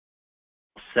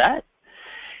set.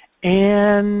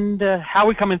 And how are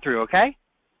we coming through, okay?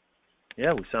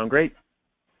 Yeah, we sound great.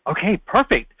 Okay,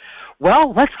 perfect.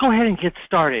 Well, let's go ahead and get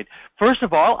started. First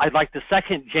of all, I'd like to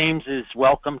second James's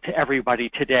welcome to everybody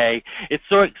today. It's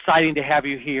so exciting to have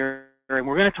you here, and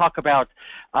we're going to talk about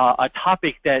a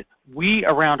topic that we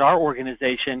around our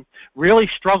organization really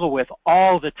struggle with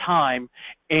all the time,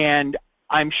 and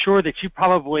I'm sure that you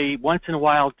probably once in a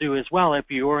while do as well if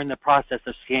you're in the process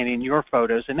of scanning your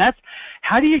photos, and that's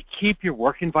how do you keep your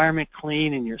work environment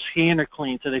clean and your scanner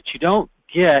clean so that you don't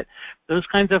get those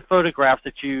kinds of photographs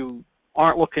that you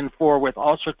aren't looking for with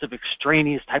all sorts of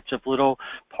extraneous types of little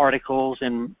particles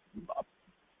and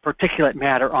particulate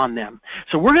matter on them.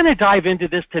 So we're going to dive into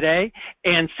this today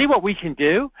and see what we can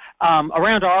do.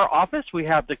 Around our office, we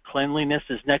have the cleanliness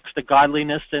is next to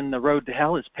godliness, and the road to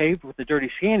hell is paved with the dirty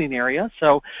scanning area.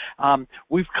 So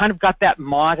we've kind of got that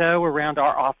motto around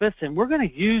our office, and we're going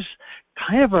to use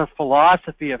kind of a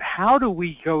philosophy of how do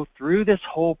we go through this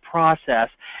whole process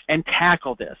and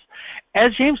tackle this.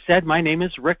 As James said, my name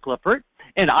is Rick Lippert,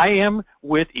 and I am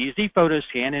with Easy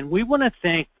Photoscan, and we want to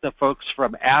thank the folks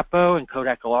from APO and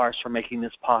Kodak Alaris for making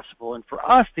this possible, and for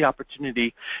us the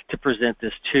opportunity to present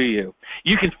this to you.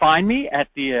 You can find me at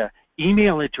the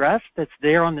email address that's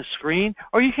there on the screen,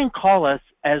 or you can call us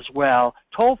as well,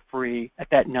 toll-free at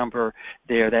that number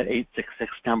there, that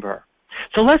 866 number.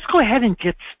 So let's go ahead and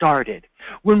get started.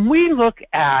 When we look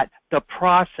at the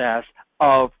process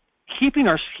of keeping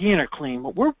our scanner clean,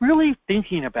 what we're really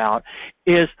thinking about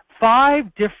is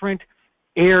 5 different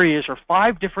areas or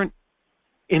 5 different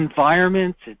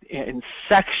environments and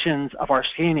sections of our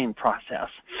scanning process.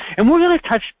 And we're going to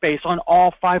touch base on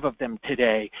all 5 of them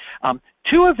today.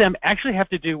 2 of them actually have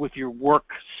to do with your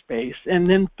workspace, and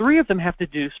then 3 of them have to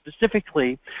do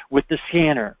specifically with the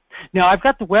scanner. Now, I've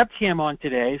got the webcam on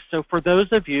today, so for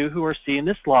those of you who are seeing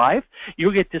this live,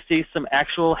 you'll get to see some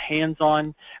actual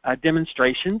hands-on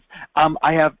demonstrations.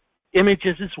 I have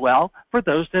images as well for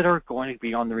those that are going to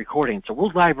be on the recording, so we'll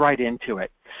dive right into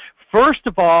it. First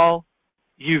of all,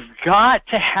 you've got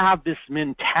to have this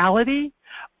mentality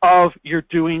of you're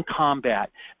doing combat.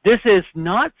 This is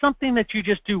not something that you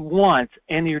just do once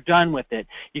and you're done with it.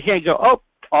 You can't go, oh,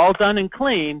 all done and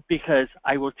clean, because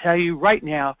I will tell you right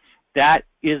now that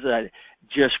is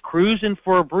just cruising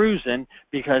for a bruising,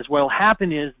 because what will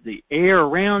happen is the air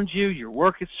around you, your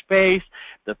workspace,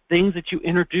 the things that you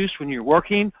introduce when you're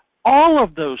working, all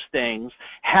of those things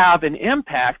have an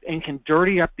impact and can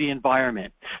dirty up the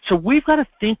environment. So we've got to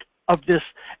think of this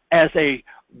as a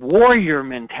warrior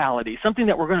mentality, something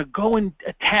that we're going to go and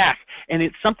attack, and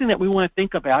it's something that we want to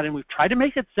think about, and we've tried to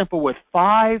make it simple with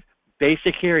 5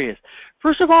 basic areas.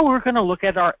 First of all, we're going to look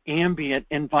at our ambient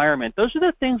environment. Those are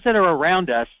the things that are around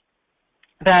us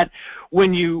that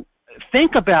when you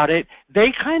think about it,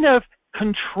 they kind of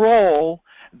control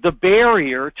the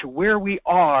barrier to where we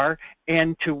are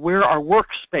and to where our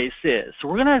workspace is. So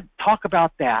we're going to talk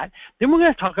about that. Then we're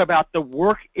going to talk about the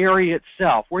work area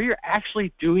itself, where you're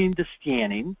actually doing the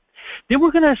scanning. Then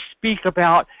we're going to speak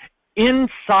about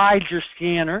inside your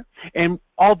scanner. And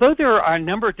although there are a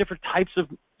number of different types of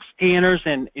scanners,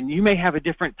 and you may have a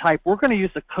different type, we're going to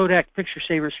use the Kodak Picture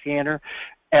Saver scanner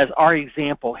as our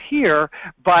example here,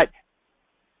 but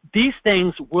these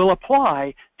things will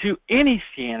apply to any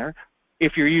scanner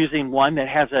if you're using one that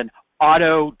has an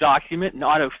auto document and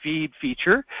auto feed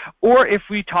feature, or if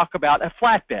we talk about a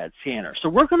flatbed scanner. So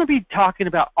we're going to be talking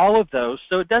about all of those,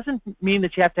 so it doesn't mean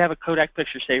that you have to have a Kodak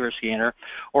Picture Saver scanner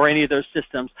or any of those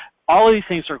systems. All of these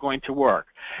things are going to work.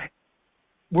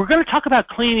 We're going to talk about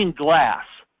cleaning glass.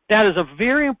 That is a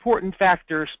very important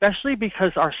factor, especially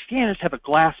because our scanners have a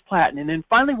glass platen. And then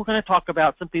finally, we're going to talk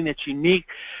about something that's unique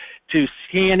to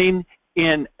scanning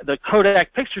in the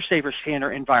Kodak Picture Saver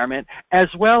scanner environment,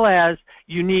 as well as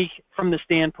unique from the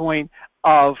standpoint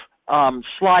of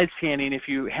slide scanning if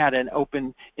you had an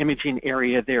open imaging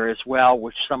area there as well,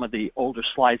 which some of the older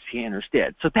slide scanners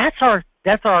did. So that's our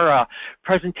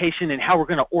presentation and how we're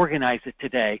going to organize it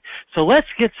today. So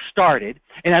let's get started.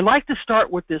 And I'd like to start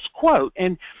with this quote.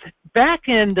 And back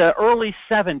in the early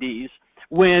 70s,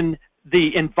 when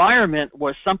the environment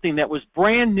was something that was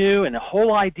brand new, and the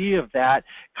whole idea of that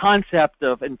concept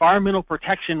of environmental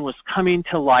protection was coming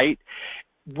to light,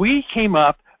 we came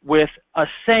up with a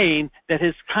saying that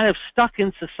has kind of stuck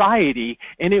in society,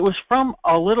 and it was from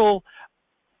a little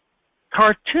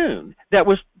cartoon that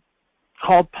was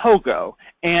called Pogo.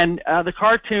 And the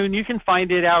cartoon, you can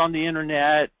find it out on the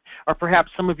internet, or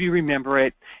perhaps some of you remember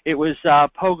it. It was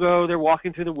Pogo, they're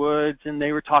walking through the woods, and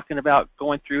they were talking about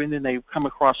going through, and then they come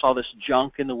across all this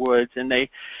junk in the woods, and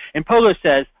Pogo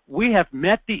says, "We have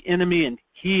met the enemy, and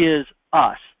he is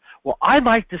us. Well, I'd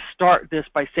like to start this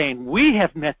by saying we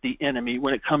have met the enemy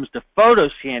when it comes to photo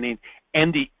scanning,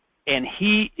 and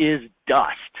he is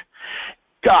dust.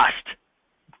 Dust.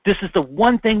 This is the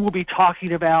one thing we'll be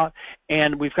talking about,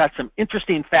 and we've got some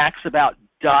interesting facts about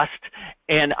dust,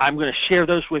 and I'm going to share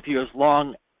those with you as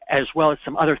well as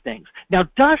some other things. Now,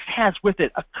 dust has with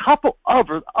it a couple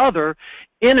of other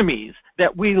enemies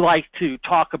that we like to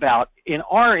talk about in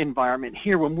our environment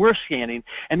here when we're scanning,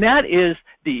 and that is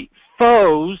the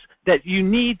foes that you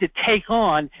need to take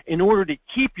on in order to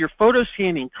keep your photo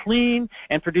scanning clean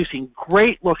and producing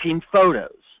great-looking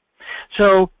photos.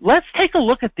 So let's take a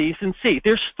look at these and see.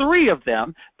 There's 3 of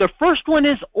them. The first one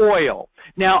is oil.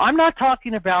 Now, I'm not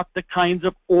talking about the kinds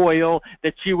of oil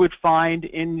that you would find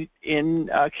in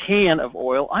a can of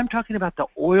oil. I'm talking about the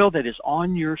oil that is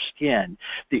on your skin,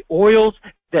 the oils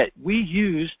that we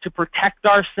use to protect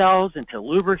ourselves and to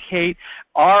lubricate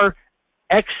our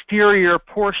exterior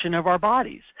portion of our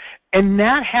bodies. And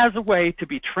that has a way to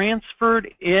be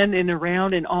transferred in and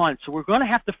around and on. So we're going to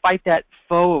have to fight that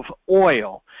foe of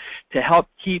oil to help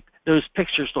keep those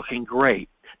pictures looking great.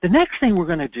 The next thing we're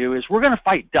going to do is we're going to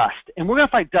fight dust. And we're going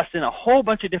to fight dust in a whole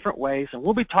bunch of different ways, and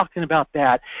we'll be talking about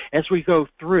that as we go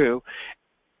through.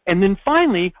 And then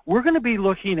finally, we're going to be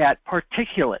looking at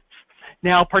particulates.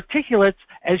 Now, particulates,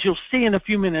 as you'll see in a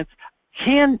few minutes,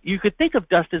 you could think of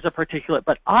dust as a particulate,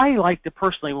 but I like to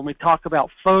personally, when we talk about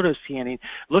photo scanning,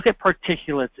 look at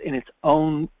particulates in its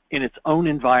own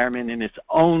environment, in its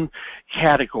own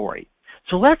category.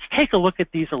 So let's take a look at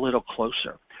these a little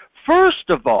closer. First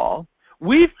of all,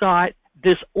 we've got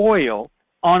this oil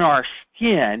on our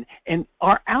skin, and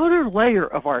our outer layer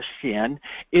of our skin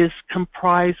is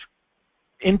comprised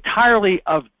entirely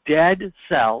of dead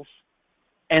cells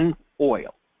and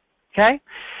oil, okay?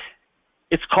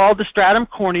 It's called the stratum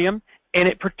corneum, and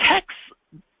it protects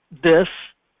this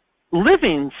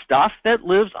living stuff that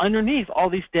lives underneath all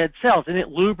these dead cells, and it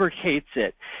lubricates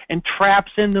it and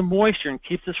traps in the moisture and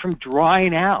keeps us from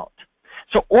drying out.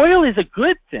 So oil is a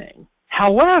good thing.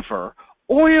 However,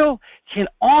 oil can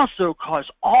also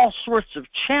cause all sorts of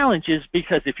challenges,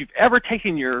 because if you've ever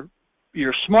taken your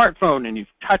smartphone and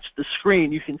you've touched the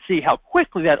screen, you can see how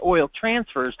quickly that oil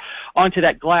transfers onto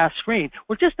that glass screen.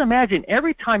 Well, just imagine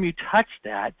every time you touch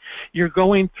that, you're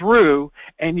going through,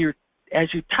 and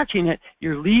as you're touching it,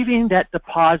 you're leaving that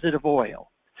deposit of oil.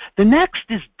 The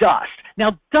next is dust.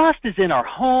 Now, dust is in our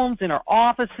homes, in our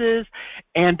offices,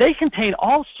 and they contain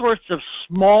all sorts of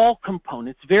small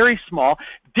components, very small,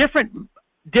 different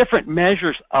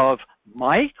measures of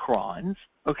microns,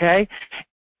 okay?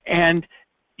 And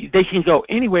they can go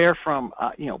anywhere from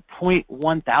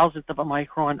 0.1,000th of a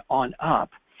micron on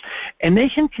up. And they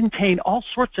can contain all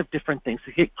sorts of different things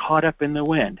that get caught up in the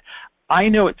wind. I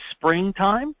know it's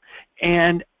springtime,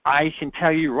 and I can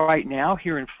tell you right now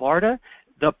here in Florida,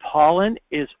 the pollen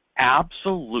is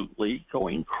absolutely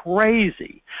going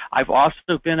crazy. I've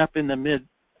also been up in the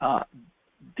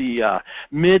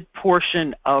mid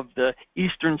portion of the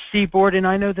eastern seaboard, and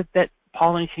I know that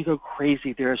pollen can go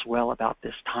crazy there as well about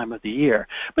this time of the year.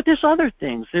 But there's other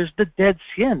things. There's the dead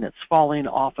skin that's falling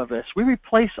off of us. We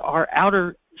replace our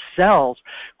outer cells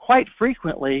quite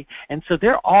frequently, and so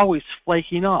they're always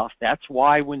flaking off. That's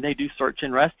why when they do search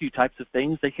and rescue types of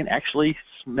things, they can actually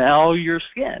smell your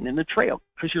skin in the trail,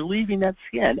 because you're leaving that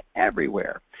skin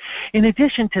everywhere. In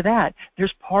addition to that,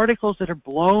 there's particles that are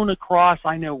blown across.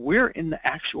 I know we're in the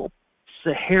actual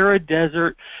Sahara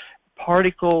Desert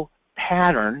particle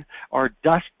pattern, or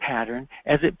dust pattern,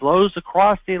 as it blows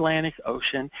across the Atlantic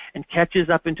Ocean and catches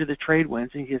up into the trade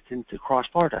winds and gets into across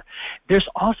Florida. There's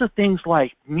also things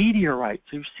like meteorites.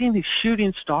 You've seen these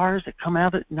shooting stars that come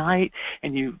out at night,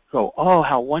 and you go, oh,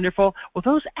 how wonderful. Well,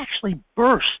 those actually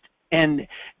burst and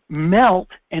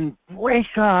melt and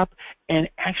break up and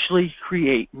actually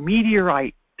create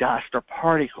meteorite dust or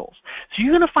particles. So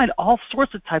you're going to find all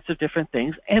sorts of types of different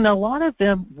things, and a lot of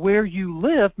them where you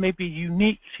live may be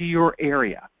unique to your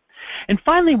area. And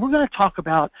finally, we're going to talk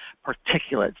about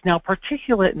particulates. Now,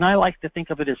 particulate, and I like to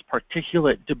think of it as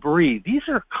particulate debris, these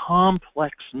are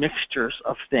complex mixtures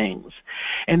of things,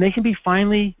 and they can be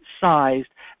finely sized,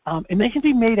 and they can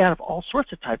be made out of all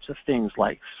sorts of types of things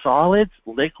like solids,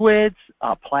 liquids,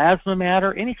 plasma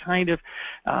matter, any kind of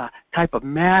type of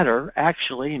matter,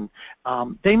 actually, and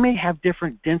they may have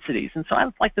different densities. And so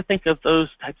I like to think of those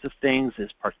types of things as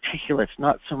particulates,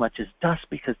 not so much as dust,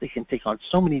 because they can take on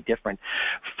so many different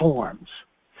forms.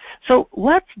 So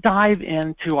let's dive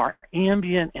into our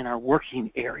ambient and our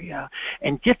working area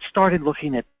and get started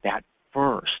looking at that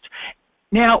first.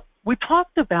 Now, we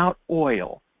talked about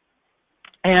oil.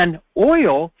 And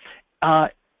oil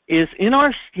is in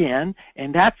our skin,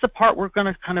 and that's the part we're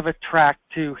going to kind of attract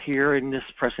to here in this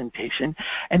presentation.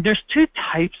 And there's two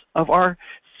types of our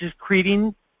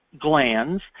secreting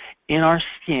glands in our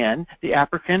skin, the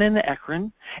apocrine and the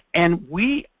eccrine, and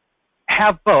we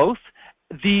have both.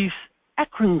 These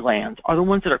eccrine glands are the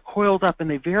ones that are coiled up, and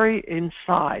they vary in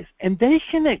size, and they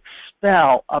can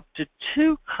expel up to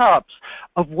 2 cups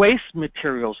of waste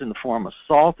materials in the form of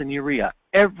salt and urea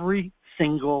every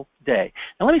single day.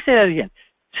 Now let me say that again,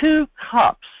 2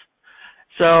 cups.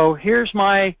 So here's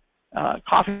my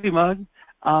coffee mug,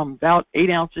 about 8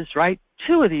 ounces, right?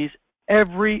 2 of these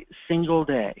every single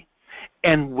day.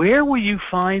 And where will you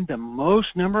find the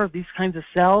most number of these kinds of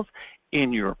cells?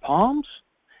 In your palms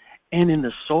and in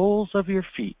the soles of your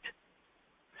feet.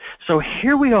 So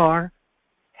here we are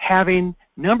having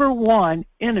number 1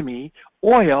 enemy,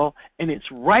 oil, and it's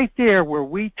right there where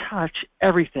we touch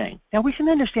everything. Now we can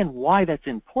understand why that's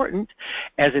important,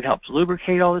 as it helps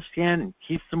lubricate all the skin and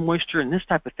keeps the moisture and this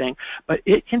type of thing, but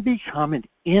it can become an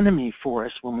enemy for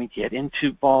us when we get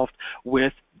involved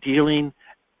with dealing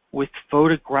with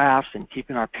photographs and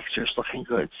keeping our pictures looking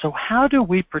good. So how do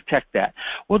we protect that?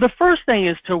 Well, the first thing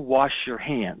is to wash your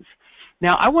hands.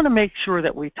 Now, I want to make sure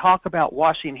that we talk about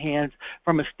washing hands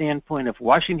from a standpoint of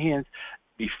washing hands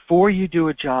before you do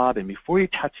a job and before you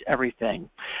touch everything.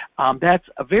 That's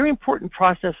a very important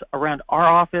process around our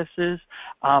offices,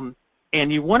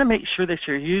 and you want to make sure that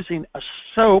you're using a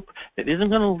soap that isn't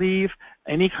going to leave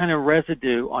any kind of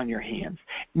residue on your hands.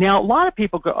 Now, a lot of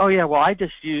people go, oh yeah, well I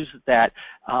just use that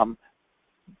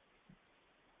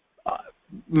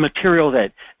material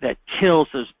that kills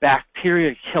those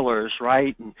bacteria killers,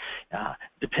 right? And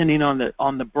depending on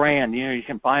the brand, you know, you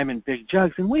can buy them in big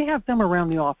jugs, and we have them around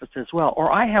the office as well.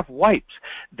 Or I have wipes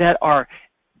that are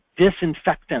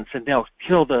disinfectants, and they'll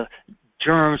kill the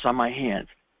germs on my hands.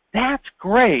 That's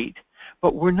great,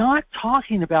 but we're not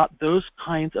talking about those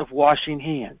kinds of washing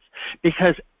hands,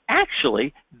 because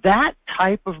actually that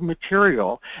type of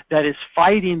material that is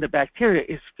fighting the bacteria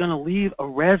is going to leave a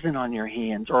resin on your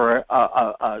hands, or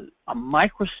a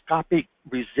microscopic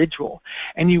residual.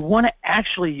 And you want to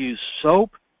actually use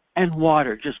soap and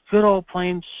water, just good old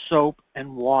plain soap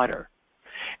and water.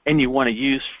 And you want to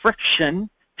use friction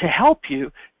to help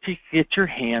you to get your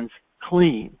hands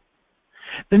clean.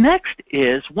 The next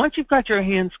is, once you've got your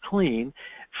hands clean,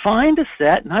 find a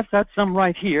set, and I've got some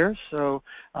right here, so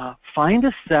find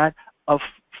a set of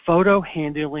photo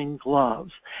handling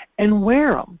gloves and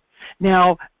wear them.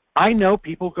 Now, I know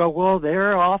people go, well,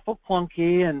 they're awful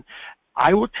clunky, and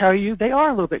I will tell you they are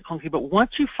a little bit clunky, but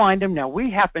once you find them, now we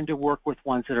happen to work with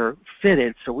ones that are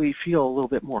fitted, so we feel a little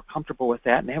bit more comfortable with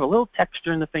that, and they have a little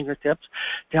texture in the fingertips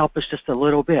to help us just a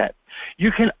little bit.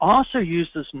 You can also use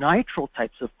those nitrile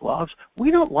types of gloves.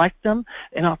 We don't like them,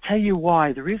 and I'll tell you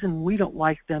why. The reason we don't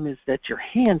like them is that your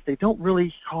hands, they don't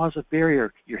really cause a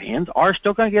barrier. Your hands are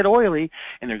still going to get oily,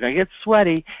 and they're going to get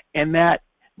sweaty, and that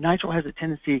nitrile has a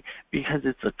tendency, because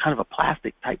it's a kind of a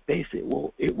plastic type base, it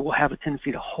will have a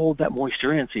tendency to hold that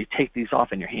moisture in, so you take these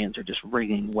off and your hands are just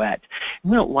wringing wet.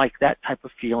 And we don't like that type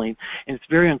of feeling, and it's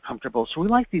very uncomfortable, so we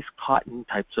like these cotton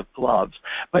types of gloves.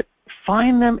 But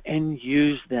find them and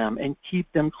use them and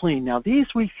keep them clean. Now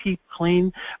these we keep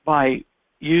clean by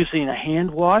using a hand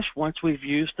wash. Once we've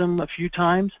used them a few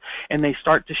times and they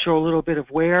start to show a little bit of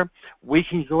wear, we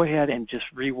can go ahead and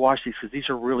just rewash these, because these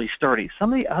are really sturdy.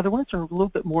 Some of the other ones are a little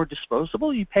bit more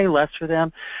disposable. You pay less for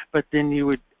them, but then you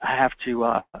would have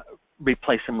to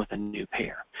replace them with a new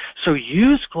pair. So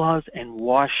use gloves and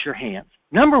wash your hands.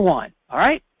 Number 1, all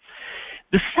right?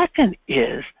 The second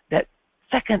is, that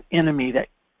second enemy that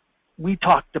we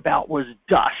talked about was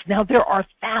dust. Now, there are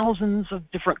thousands of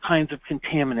different kinds of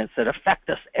contaminants that affect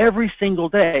us every single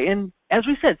day. And as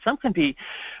we said, some can be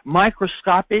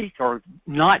microscopic or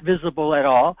not visible at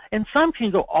all, and some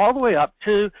can go all the way up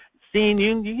to seeing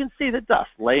you can see the dust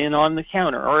laying on the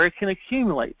counter, or it can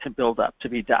accumulate to build up to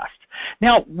be dust.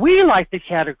 Now, we like to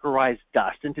categorize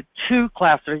dust into 2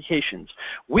 classifications.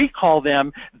 We call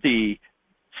them the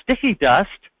sticky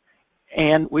dust,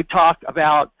 and we talk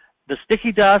about the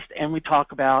sticky dust, and we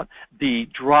talk about the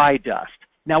dry dust.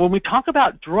 Now, when we talk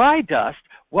about dry dust,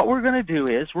 what we're going to do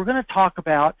is we're going to talk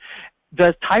about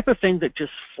the type of thing that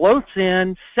just floats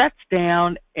in, sets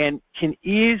down, and can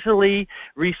easily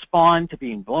respond to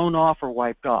being blown off or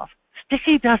wiped off.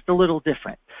 Sticky dust a little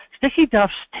different. Sticky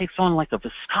dust takes on like a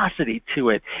viscosity to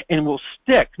it and will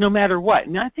stick no matter what.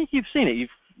 And I think you've seen it.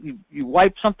 You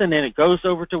wipe something and it goes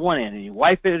over to one end, and you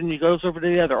wipe it and it goes over to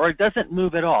the other, or it doesn't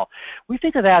move at all. We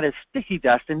think of that as sticky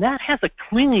dust, and that has a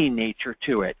clinging nature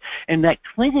to it. And that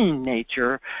clinging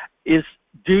nature is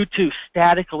due to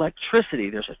static electricity.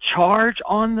 There's a charge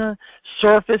on the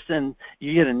surface, and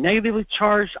you get a negatively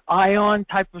charged ion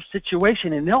type of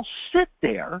situation, and they'll sit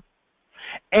there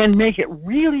and make it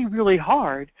really, really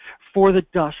hard for the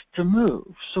dust to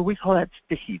move. So we call that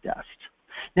sticky dust.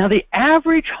 Now, the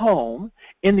average home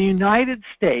in the United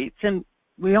States, and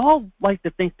we all like to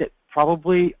think that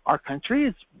probably our country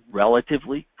is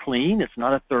relatively clean. It's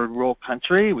not a third world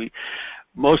country.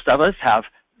 Most of us have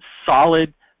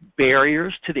solid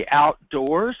barriers to the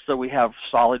outdoors, so we have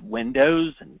solid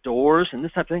windows and doors and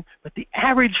this type of thing. But the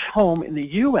average home in the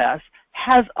U.S.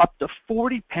 has up to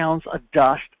 40 pounds of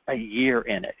dust a year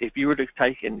in it. If you were to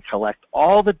take and collect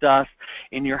all the dust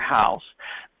in your house,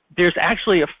 there's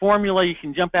actually a formula. You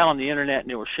can jump out on the internet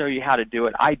and it will show you how to do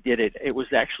it. I did it. It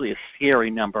was actually a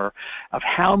scary number of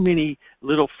how many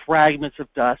little fragments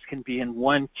of dust can be in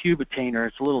one cubitainer.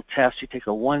 It's a little test. You take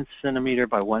a 1 centimeter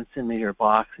by 1 centimeter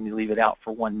box and you leave it out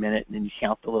for 1 minute, and then you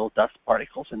count the little dust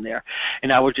particles in there.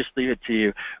 And I would just leave it to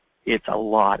you. It's a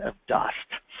lot of dust.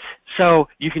 So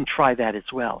you can try that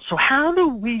as well. So how do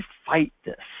we fight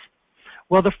this?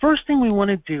 Well, the first thing we want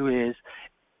to do is,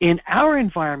 in our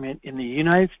environment in the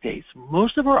United States,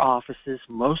 most of our offices,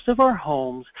 most of our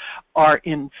homes are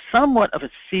in somewhat of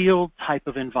a sealed type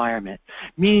of environment,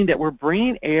 meaning that we're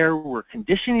bringing air, we're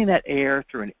conditioning that air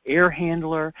through an air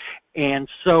handler, and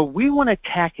so we want to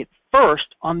attack it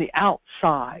first on the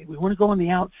outside. We want to go on the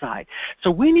outside.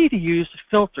 So we need to use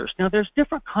filters. Now, there's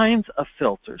different kinds of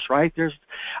filters, right? There's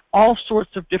all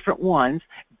sorts of different ones,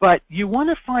 but you want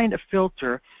to find a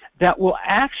filter that will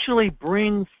actually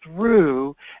bring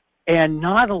through and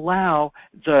not allow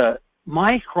the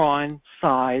micron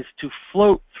size to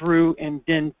float through and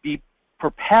then be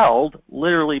propelled,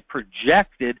 literally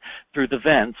projected through the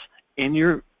vents in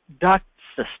your duct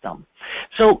system.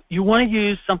 So you want to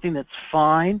use something that's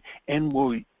fine and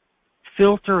will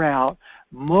filter out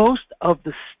most of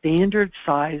the standard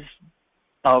size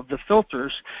of the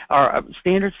filters, or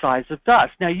standard size of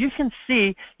dust. Now you can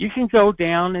see, you can go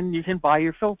down and you can buy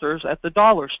your filters at the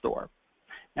dollar store.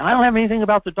 Now I don't have anything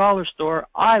about the dollar store.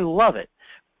 I love it.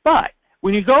 But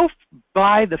when you go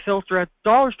buy the filter at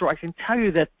the dollar store, I can tell you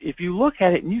that if you look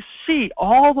at it and you see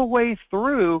all the way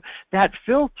through that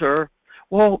filter,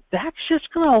 well, that's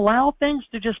just going to allow things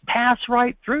to just pass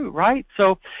right through, right?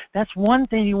 So that's one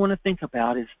thing you want to think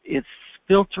about, is it's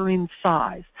filtering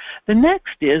size. The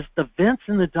next is the vents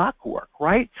in the ductwork,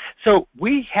 right? So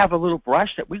we have a little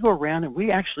brush that we go around and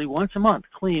we actually once a month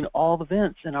clean all the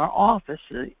vents in our office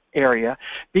area,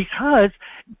 because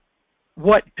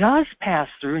what does pass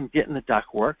through and get in the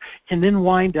ductwork can then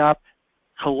wind up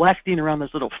collecting around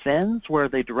those little fins where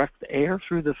they direct the air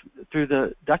through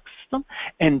the duct system,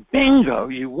 and bingo,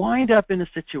 you wind up in a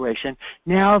situation.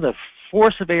 Now the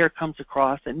force of air comes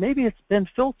across, and maybe it's been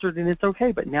filtered and it's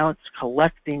okay, but now it's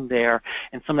collecting there,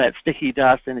 and some of that sticky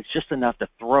dust, and it's just enough to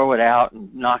throw it out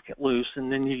and knock it loose,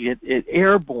 and then you get it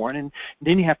airborne, and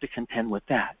then you have to contend with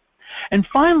that. And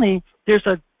finally, there's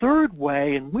a third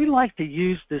way, and we like to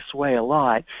use this way a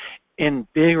lot in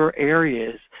bigger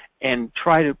areas and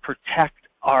try to protect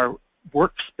our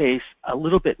workspace a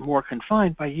little bit more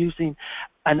confined by using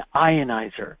an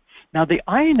ionizer. Now the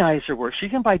ionizer works, you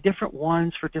can buy different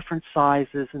ones for different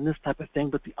sizes and this type of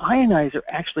thing, but the ionizer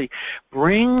actually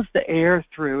brings the air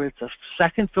through, it's a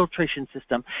second filtration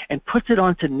system, and puts it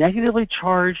onto negatively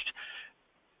charged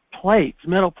plates,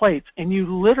 metal plates, and you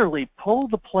literally pull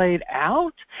the plate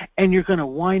out and you're going to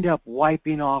wind up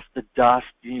wiping off the dust.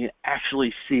 You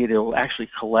actually see it, will actually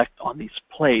collect on these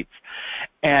plates,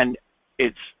 and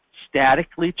it's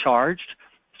statically charged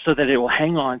so that it will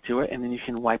hang on to it, and then you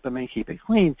can wipe them and keep it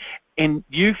clean. And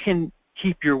you can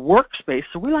keep your workspace,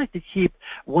 so we like to keep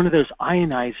one of those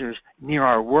ionizers near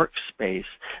our workspace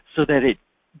so that it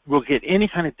will get any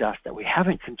kind of dust that we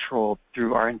haven't controlled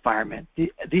through our environment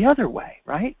the other way,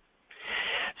 right?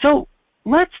 So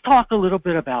let's talk a little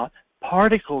bit about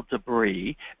particle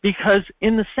debris, because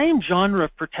in the same genre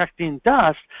of protecting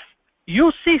dust,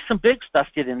 you'll see some big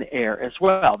stuff get in the air as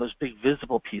well, those big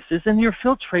visible pieces, and your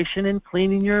filtration and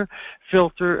cleaning your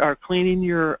filter, or cleaning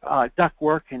your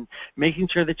ductwork and making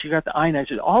sure that you got the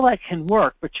ionizer, all that can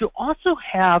work, but you also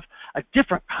have a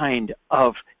different kind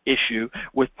of issue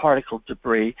with particle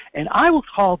debris, and I will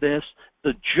call this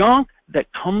the junk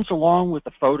that comes along with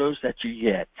the photos that you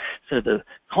get. So the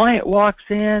client walks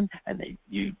in and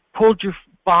you pulled your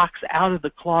box out of the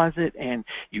closet and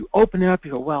you open it up,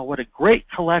 you go, wow, what a great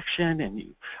collection, and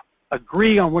you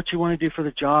agree on what you want to do for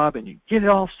the job, and you get it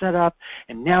all set up,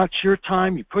 and now it's your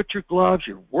time. You put your gloves,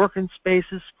 your working space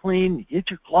is clean, you get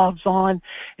your gloves on,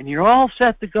 and you're all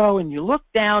set to go, and you look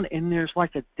down, and there's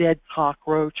like a dead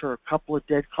cockroach or a couple of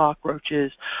dead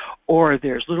cockroaches, or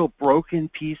there's little broken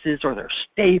pieces, or there's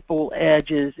staple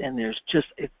edges, and there's just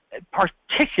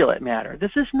particulate matter.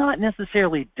 This is not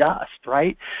necessarily dust,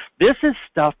 right? This is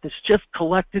stuff that's just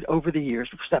collected over the years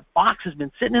because that box has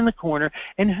been sitting in the corner,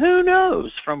 and who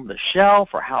knows from the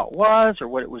shelf or how it was or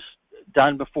what it was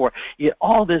done before. You get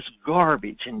all this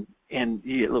garbage and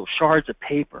you get little shards of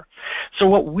paper. So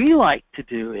what we like to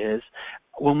do is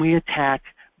when we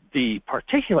attack the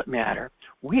particulate matter,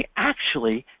 we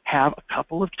actually have a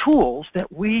couple of tools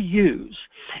that we use.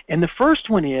 And the first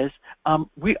one is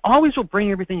we always will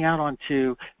bring everything out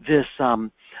onto this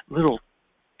little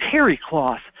terry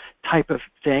cloth type of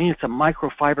thing. It's a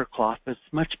microfiber cloth, but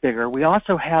it's much bigger. We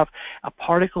also have a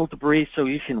particle debris so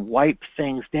you can wipe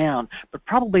things down. But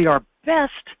probably our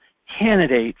best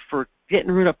candidate for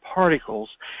getting rid of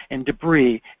particles and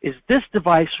debris is this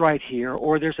device right here,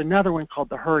 or there's another one called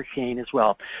the Hurricane as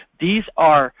well. These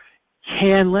are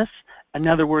canless. In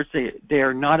other words, they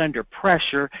are not under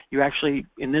pressure. You actually,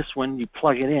 in this one, you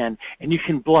plug it in, and you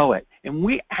can blow it. And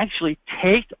we actually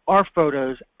take our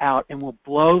photos out and we'll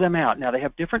blow them out. Now, they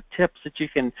have different tips that you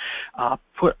can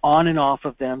put on and off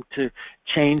of them to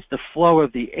change the flow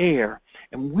of the air.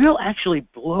 And we'll actually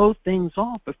blow things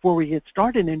off before we get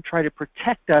started and try to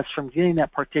protect us from getting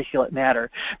that particulate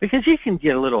matter. Because you can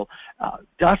get a little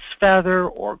dust feather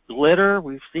or glitter.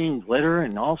 We've seen glitter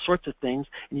and all sorts of things.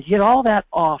 And you get all that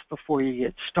off before you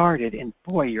get started. And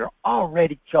boy, you're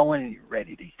already going and you're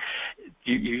ready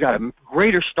to, you got a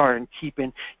greater start in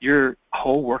keeping your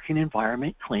whole working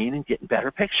environment clean and getting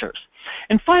better pictures.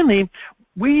 And finally,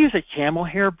 we use a camel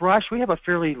hair brush. We have a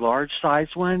fairly large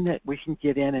size one that we can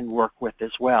get in and work with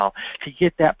as well to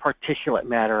get that particulate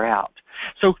matter out.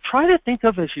 So try to think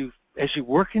of as you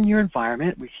work in your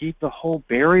environment, we keep the whole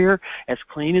barrier as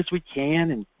clean as we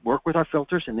can and work with our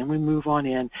filters, and then we move on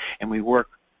in and we work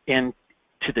in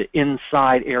to the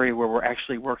inside area where we're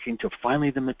actually working to finally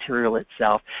the material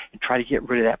itself and try to get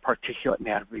rid of that particulate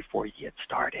matter before you get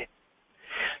started.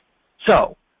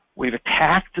 So we've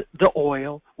attacked the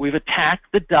oil, we've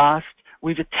attacked the dust,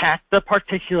 we've attacked the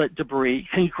particulate debris.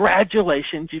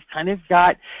 Congratulations, you've kind of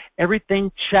got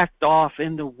everything checked off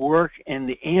in the work and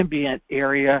the ambient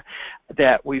area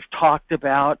that we've talked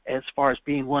about as far as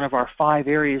being one of our 5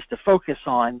 areas to focus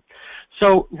on.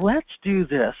 So let's do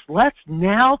this. Let's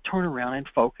now turn around and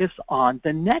focus on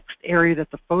the next area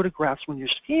that the photographs when you're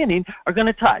scanning are going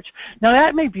to touch. Now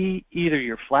that may be either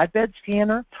your flatbed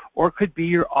scanner or it could be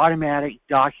your automatic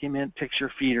document picture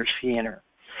feeder scanner.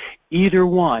 Either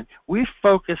one. We've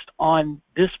focused on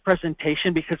this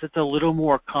presentation because it's a little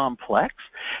more complex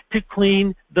to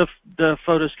clean the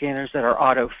photo scanners that are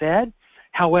auto-fed.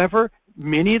 However,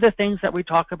 many of the things that we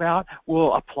talk about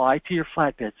will apply to your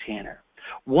flatbed scanner.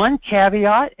 One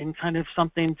caveat, and kind of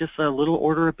something, just a little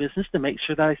order of business to make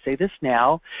sure that I say this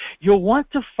now, you'll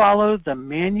want to follow the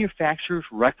manufacturer's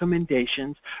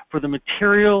recommendations for the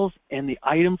materials and the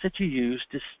items that you use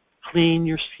to clean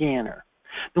your scanner.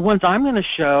 The ones I'm going to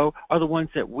show are the ones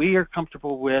that we are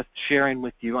comfortable with sharing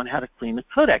with you on how to clean the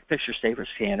Kodak Picture Saver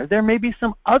scanner. There may be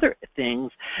some other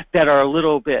things that are a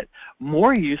little bit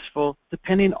more useful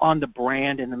depending on the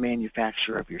brand and the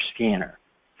manufacturer of your scanner.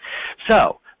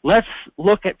 So let's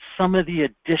look at some of the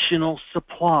additional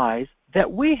supplies that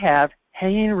we have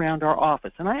hanging around our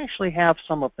office. And I actually have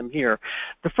some of them here.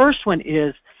 The first one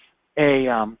is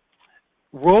a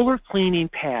roller cleaning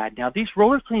pad. Now these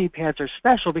roller cleaning pads are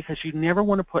special because you never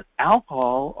want to put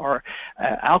alcohol or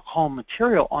alcohol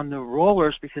material on the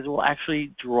rollers because it will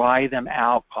actually dry them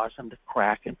out, cause them to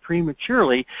crack and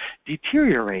prematurely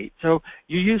deteriorate. So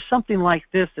you use something like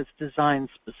this that's designed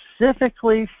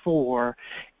specifically for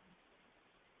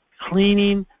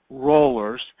cleaning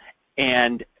rollers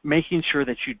and making sure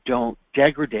that you don't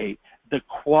degrade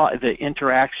the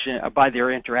interaction by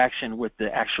their interaction with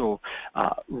the actual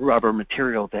rubber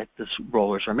material that the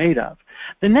rollers are made of.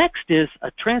 The next is a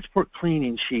transport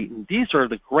cleaning sheet, and these are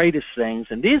the greatest things,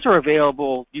 and these are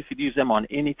available. You could use them on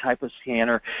any type of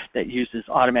scanner that uses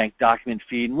automatic document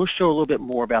feed, and we'll show a little bit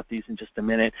more about these in just a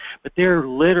minute, but they're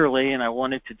literally, and I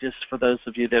wanted to just, for those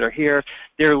of you that are here,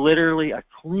 they're literally a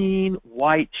clean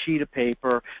white sheet of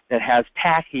paper that has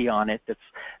tacky on it that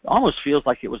almost feels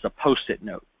like it was a Post-it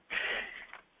note.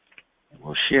 And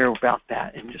we'll share about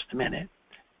that in just a minute.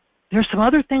 There's some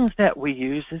other things that we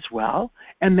use as well,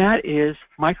 and that is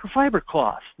microfiber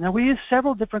cloths. Now we use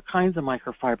several different kinds of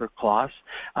microfiber cloths.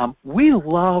 We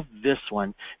love this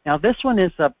one. Now this one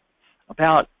is a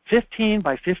about 15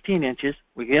 by 15 inches.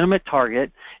 We get them at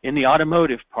Target in the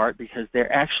automotive part because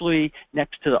they're actually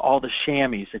next to all the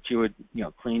chamois that you would,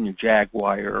 clean your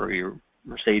Jaguar or your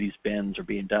Mercedes-Benz or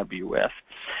BMW with.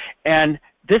 And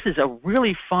this is a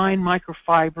really fine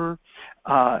microfiber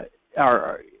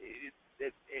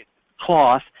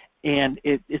cloth, and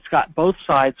it's got both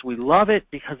sides. We love it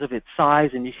because of its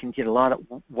size, and you can get a lot of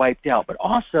wiped out, but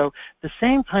also the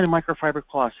same kind of microfiber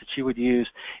cloth that you would use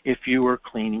if you were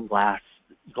cleaning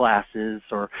glasses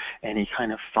or any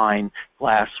kind of fine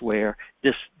glassware,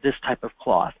 this type of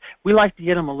cloth. We like to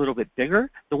get them a little bit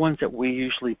bigger. The ones that we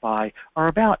usually buy are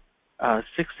about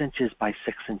 6 inches by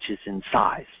 6 inches in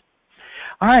size.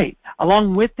 All right,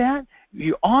 along with that,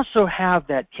 you also have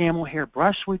that camel hair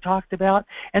brush we talked about,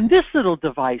 and this little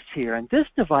device here, and this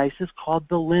device is called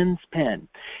the lens pen.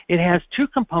 It has two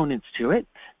components to it.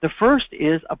 The first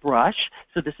is a brush,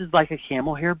 so this is like a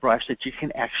camel hair brush that you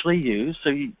can actually use,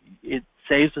 so it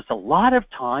saves us a lot of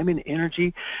time and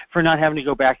energy for not having to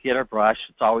go back and get our brush.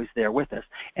 It's always there with us.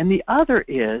 And the other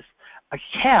is a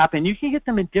cap, and you can get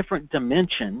them in different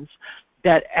dimensions,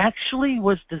 that actually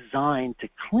was designed to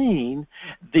clean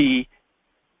the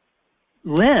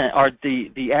lens or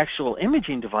the actual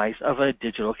imaging device of a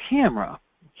digital camera,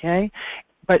 okay?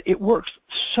 But it works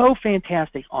so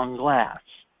fantastic on glass.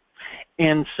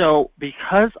 And so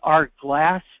because our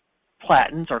glass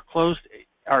platens, our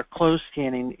closed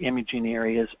scanning imaging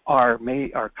areas are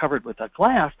covered with a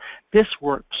glass, this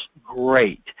works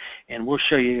great. And we'll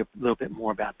show you a little bit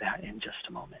more about that in just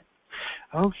a moment.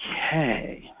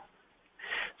 Okay.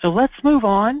 So let's move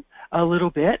on a little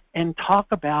bit and talk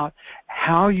about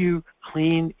how you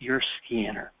clean your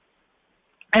scanner.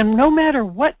 And no matter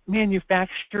what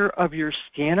manufacturer of your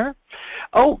scanner,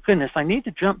 oh goodness, I need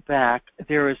to jump back.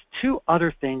 There is two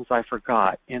other things I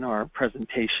forgot in our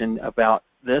presentation about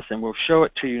this, and we'll show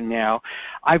it to you now.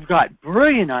 I've got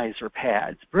Brillianizer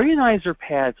pads. Brillianizer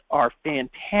pads are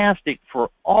fantastic for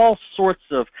all sorts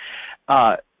of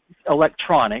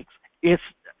electronics. It's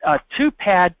a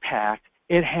 2-pad pack.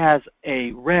 It has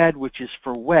a red, which is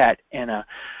for wet, and a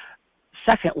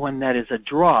second one that is a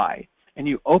dry. And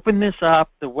you open this up,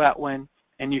 the wet one,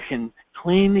 and you can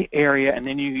clean the area, and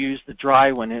then you use the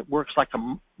dry one. It works like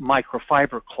a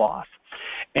microfiber cloth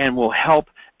and will help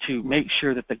to make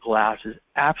sure that the glass is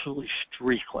absolutely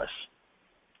streakless.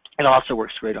 It also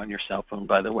works great on your cell phone,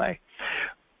 by the way.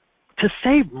 To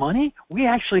save money, we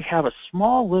actually have a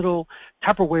small little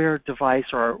Tupperware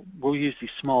device, or we'll use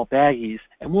these small baggies,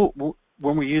 and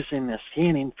when we're using the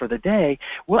scanning for the day,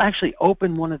 we'll actually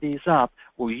open one of these up,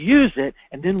 we'll use it,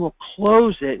 and then we'll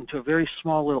close it into a very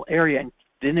small little area, and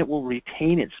then it will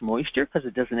retain its moisture because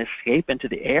it doesn't escape into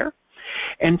the air.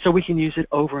 And so we can use it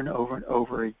over and over and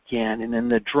over again. And then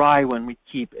the dry one we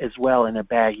keep as well in a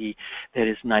baggie that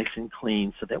is nice and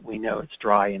clean so that we know it's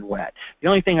dry and wet. The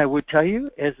only thing I would tell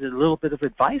you as a little bit of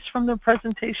advice from the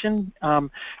presentation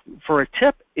for a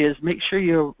tip is make sure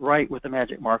you write with a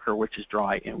magic marker which is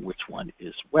dry and which one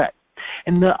is wet.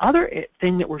 And the other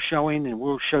thing that we're showing, and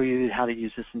we'll show you how to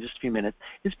use this in just a few minutes,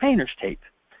 is painter's tape.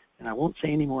 And I won't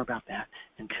say any more about that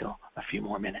until a few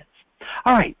more minutes.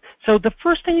 All right, so the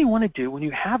first thing you want to do when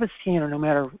you have a scanner, no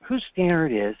matter whose scanner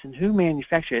it is and who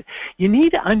manufactured it, you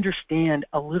need to understand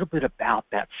a little bit about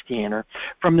that scanner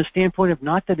from the standpoint of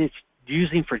not that it's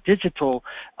using for digital,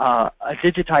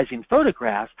 digitizing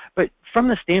photographs, but from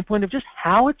the standpoint of just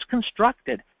how it's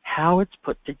constructed, how it's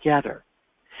put together.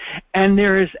 And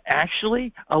there is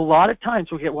actually a lot of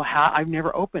times we'll get, well, I've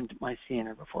never opened my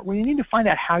scanner before. Well, you need to find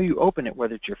out how you open it,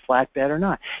 whether it's your flatbed or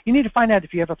not. You need to find out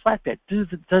if you have a flatbed.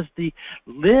 Does the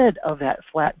lid of that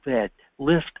flatbed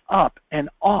lift up and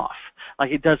off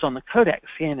like it does on the Kodak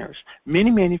scanners?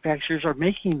 Many manufacturers are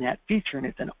making that feature, and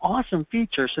it's an awesome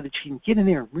feature so that you can get in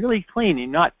there really clean. You're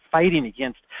not fighting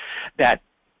against that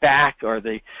back or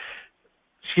the,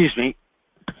 excuse me,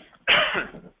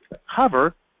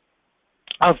 cover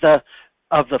of the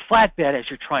flatbed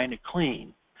as you're trying to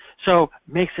clean. So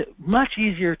makes it much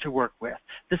easier to work with.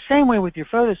 The same way with your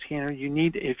photo scanner, you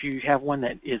need, if you have one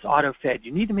that is auto-fed,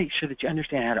 you need to make sure that you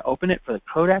understand how to open it. For the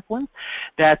Kodak one,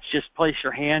 that's just place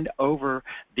your hand over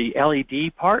the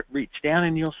LED part, reach down,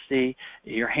 and you'll see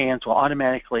your hands will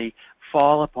automatically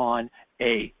fall upon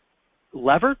a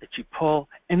lever that you pull,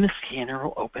 and the scanner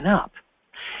will open up.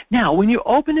 Now, when you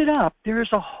open it up,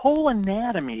 there's a whole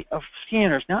anatomy of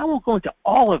scanners. Now, I won't go into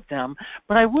all of them,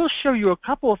 but I will show you a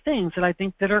couple of things that I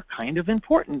think that are kind of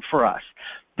important for us.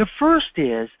 The first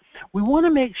is we want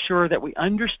to make sure that we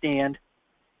understand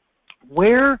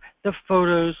where the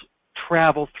photos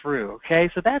travel through, okay?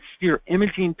 So that's your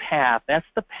imaging path. That's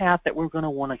the path that we're going to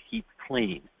want to keep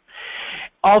clean.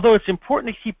 Although it's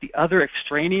important to keep the other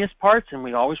extraneous parts, and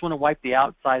we always want to wipe the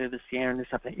outside of the scanner and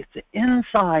stuff, it's the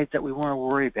inside that we want to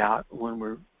worry about when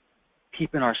we're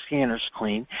keeping our scanners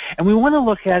clean. And we want to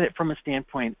look at it from a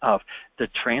standpoint of the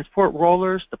transport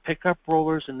rollers, the pickup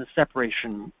rollers, and the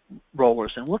separation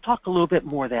rollers. And we'll talk a little bit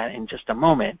more of that in just a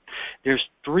moment. There's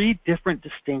 3 different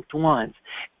distinct ones.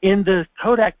 In the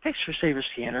Kodak Picture Saver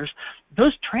scanners,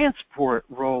 those transport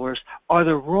rollers are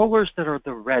the rollers that are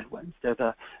the red ones. They're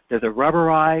the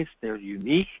rubberized. They're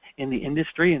unique in the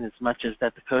industry, and as much as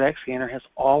that the Kodak scanner has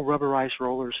all rubberized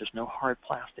rollers, there's no hard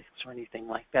plastics or anything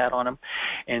like that on them,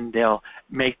 and they'll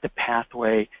make the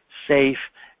pathway safe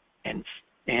and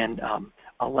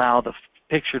allow the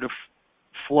picture to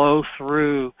flow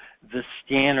through the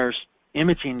scanner's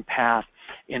imaging path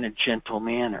in a gentle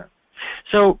manner.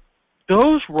 So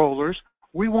those rollers,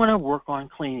 we want to work on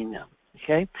cleaning them,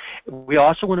 okay? We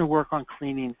also want to work on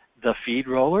cleaning the feed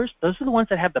rollers. Those are the ones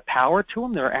that have the power to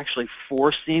them. They're actually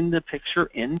forcing the picture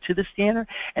into the scanner.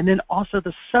 And then also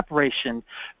the separation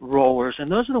rollers. And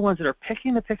those are the ones that are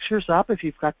picking the pictures up if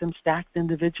you've got them stacked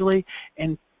individually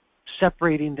and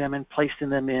separating them and placing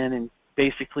them in and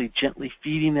basically gently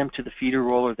feeding them to the feeder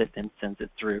roller that then sends it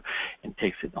through and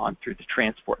takes it on through the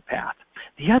transport path.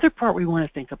 The other part we want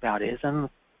to think about is on the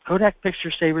Kodak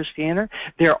Picture Saver scanner,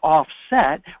 they're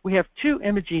offset. We have 2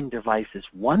 imaging devices,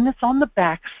 one that's on the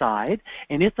back side,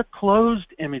 and it's a closed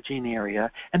imaging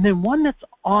area, and then one that's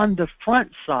on the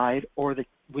front side, or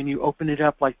when you open it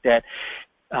up like that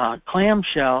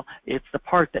clamshell, it's the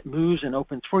part that moves and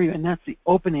opens for you, and that's the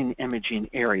opening imaging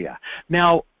area.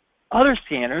 Now, other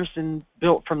scanners, and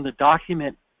built from the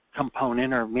document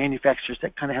component, or manufacturers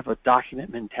that kind of have a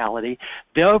document mentality,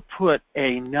 they'll put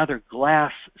another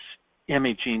glass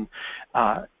imaging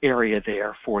area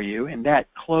there for you, and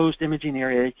that closed imaging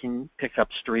area can pick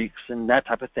up streaks and that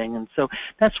type of thing. And so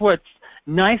that's what's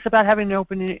nice about having an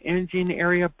open imaging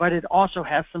area, but it also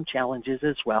has some challenges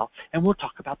as well, and we'll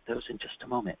talk about those in just a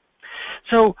moment.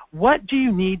 So what do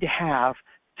you need to have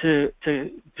to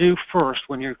do first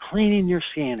when you're cleaning your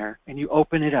scanner and you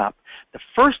open it up? The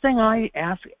first thing I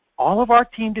ask all of our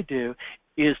team to do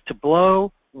is to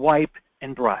blow, wipe,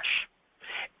 and brush.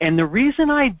 And the reason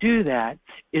I do that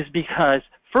is because,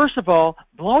 first of all,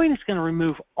 blowing is going to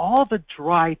remove all the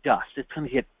dry dust. It's going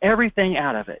to get everything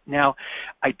out of it. Now,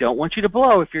 I don't want you to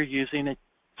blow if you're using a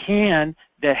can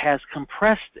that has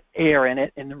compressed air in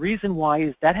it, and the reason why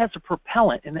is that has a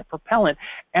propellant, and that propellant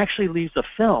actually leaves a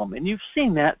film. And you've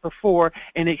seen that before,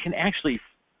 and it can actually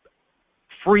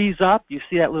freeze up. You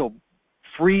see that little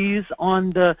freeze on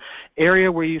the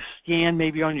area where you scan,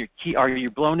 maybe on your key, or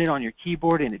you're blowing it on your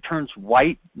keyboard and it turns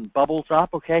white and bubbles up,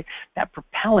 okay? That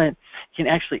propellant can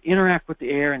actually interact with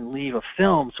the air and leave a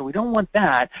film, so we don't want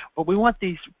that, but we want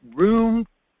these room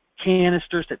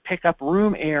canisters that pick up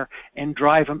room air and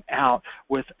drive them out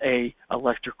with a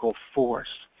electrical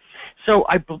force. So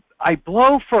I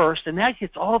blow first, and that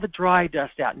gets all the dry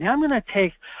dust out. Now I'm going to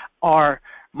take our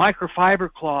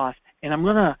microfiber cloth and I'm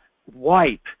going to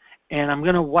wipe, and I'm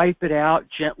going to wipe it out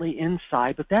gently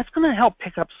inside, but that's going to help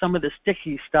pick up some of the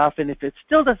sticky stuff, and if it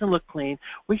still doesn't look clean,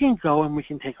 we can go and we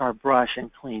can take our brush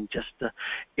and clean just the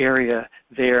area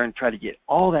there and try to get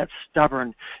all that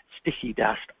stubborn sticky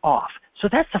dust off. So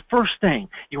that's the first thing.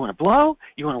 You want to blow,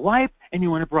 you want to wipe, and you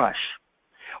want to brush.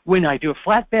 When I do a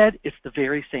flatbed, it's the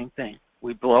very same thing.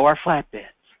 We blow our flatbeds,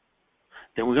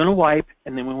 then we're going to wipe,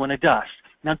 and then we want to dust.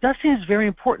 Now, dusting is very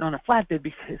important on a flatbed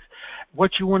because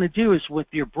what you want to do is with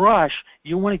your brush,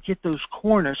 you want to get those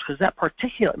corners, because that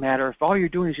particulate matter, if all you're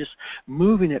doing is just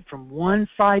moving it from one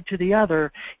side to the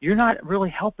other, you're not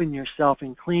really helping yourself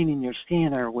in cleaning your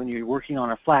scanner when you're working on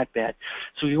a flatbed.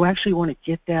 So you actually want to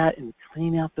get that and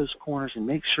clean out those corners and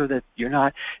make sure that you're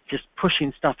not just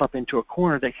pushing stuff up into a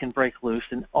corner that can break loose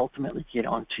and ultimately get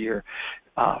onto your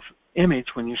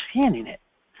image when you're scanning it.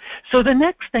 So the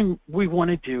next thing we want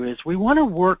to do is we want to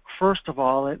work, first of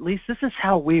all, at least this is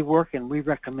how we work and we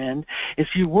recommend,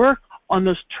 is you work on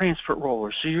those transfer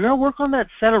rollers. So you're going to work on that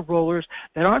set of rollers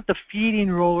that aren't the feeding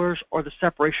rollers or the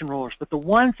separation rollers, but the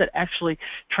ones that actually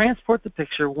transport the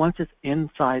picture once it's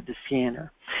inside the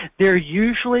scanner. They're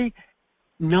usually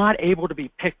not able to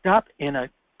be picked up in a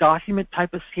document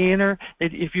type of scanner.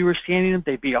 If you were scanning them,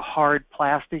 they'd be a hard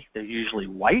plastic. They're usually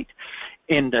white.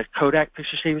 In the Kodak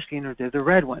Picture Saver scanner, they're the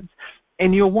red ones.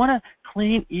 And you'll want to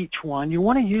clean each one. You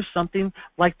want to use something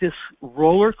like this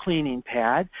roller cleaning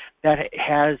pad that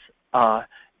has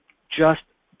just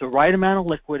the right amount of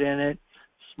liquid in it,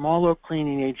 small little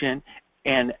cleaning agent,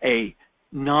 and a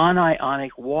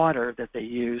non-ionic water that they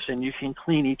use, and you can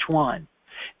clean each one.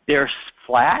 They're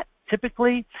flat,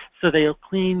 typically, so they'll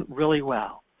clean really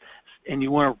well. And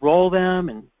you want to roll them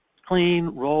and clean,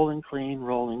 roll and clean,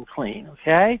 roll and clean,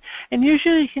 okay? And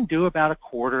usually you can do about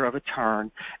 1/4 of a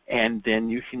turn, and then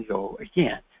you can go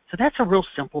again. So that's a real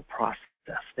simple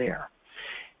process there.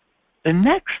 The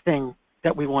next thing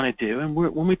that we want to do, and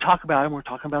when we talk about it, we're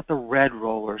talking about the red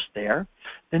rollers there.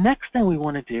 The next thing we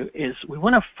want to do is we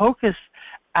want to focus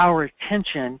our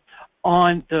attention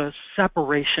on the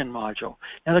separation module.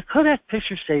 Now the Kodak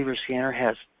Picture Saver scanner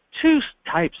has two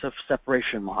types of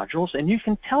separation modules, and you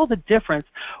can tell the difference.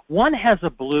 One has a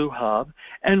blue hub,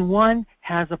 and one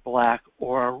has a black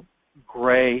or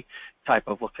gray type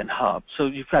of looking hub. So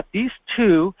you've got these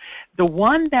two. The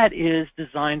one that is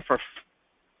designed for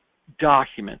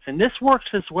documents, and this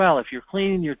works as well if you're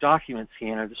cleaning your document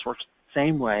scanner, this works the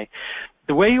same way.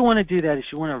 The way you want to do that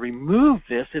is you want to remove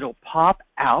this. It'll pop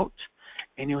out,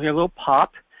 and you'll hear a little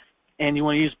pop, and you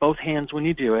want to use both hands when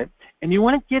you do it. And you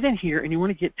want to get in here, and you want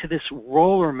to get to this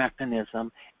roller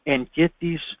mechanism and get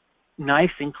these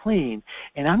nice and clean.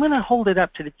 And I'm going to hold it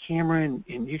up to the camera, and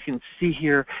you can see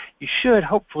here, you should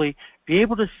hopefully be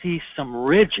able to see some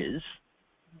ridges.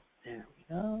 There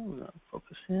we go. We're going to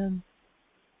focus in.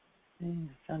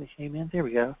 Kind of came in. There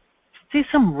we go. See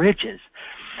some ridges.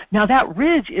 Now that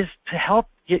ridge is to help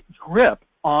get grip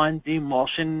on the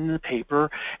emulsion in the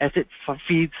paper as it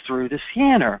feeds through the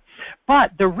scanner.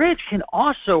 But the ridge can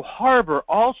also harbor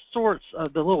all sorts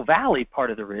of, the little valley part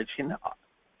of the ridge can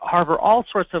harbor all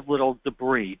sorts of little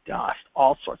debris, dust,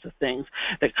 all sorts of things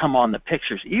that come on the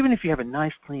pictures, even if you have a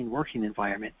nice clean working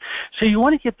environment. So you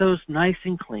want to get those nice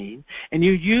and clean, and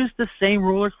you use the same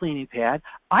roller cleaning pad.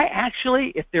 I actually,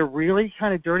 if they're really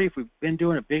kind of dirty, if we've been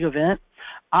doing a big event,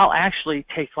 I'll actually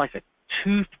take like a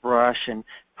toothbrush and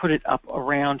put it up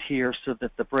around here so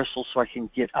that the bristles, so I can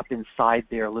get up inside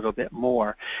there a little bit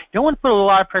more. You don't want to put a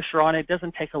lot of pressure on it. It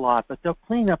doesn't take a lot, but they'll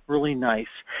clean up really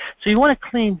nice. So you want to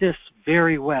clean this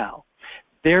very well.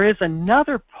 There is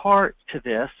another part to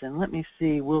this, and let me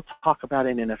see, we'll talk about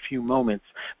it in a few moments,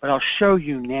 but I'll show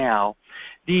you now.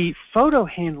 The photo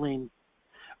handling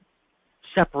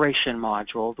separation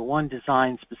module, the one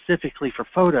designed specifically for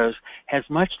photos, has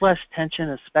much less tension,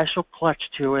 a special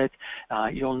clutch to it.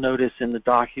 You'll notice in the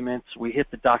documents, we hit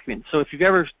the document. So if you've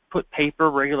ever put paper,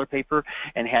 regular paper,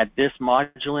 and had this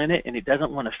module in it and it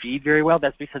doesn't want to feed very well,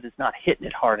 that's because it's not hitting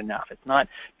it hard enough. It's not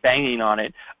banging on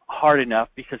it hard enough,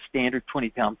 because standard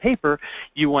 20-pound paper,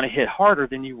 you want to hit harder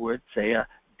than you would, say, a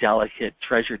delicate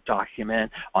treasured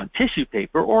document on tissue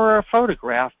paper, or a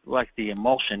photograph like the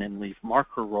emulsion and leave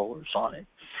marker rollers on it,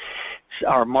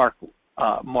 or mark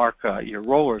your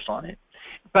rollers on it.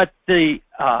 But the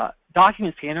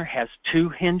document scanner has two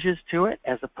hinges to it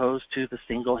as opposed to the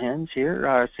single hinge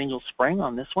here, single spring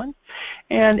on this one.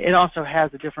 And it also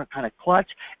has a different kind of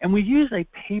clutch. And we use a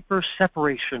paper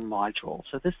separation module.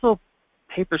 So this little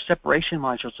paper separation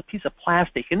module is a piece of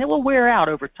plastic, and it will wear out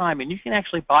over time, and you can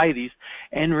actually buy these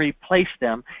and replace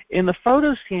them. In the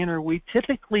photo scanner, we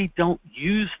typically don't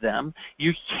use them.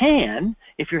 You can,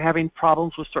 if you're having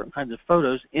problems with certain kinds of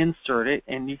photos, insert it,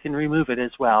 and you can remove it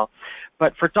as well.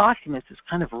 But for documents, it's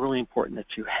kind of really important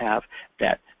that you have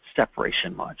that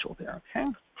separation module there, okay?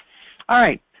 All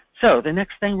right, so the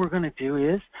next thing we're going to do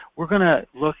is we're going to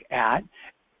look at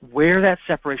where that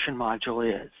separation module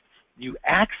is. You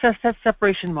access that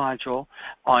separation module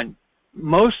on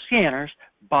most scanners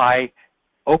by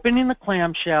opening the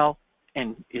clamshell,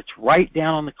 and it's right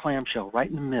down on the clamshell, right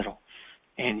in the middle.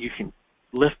 And you can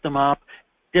lift them up.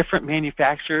 Different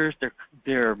manufacturers,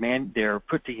 they're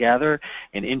put together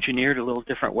and engineered a little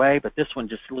different way, but this one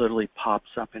just literally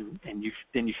pops up, and then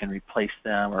you can replace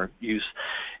them or use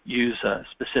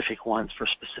specific ones for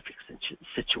specific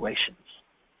situations.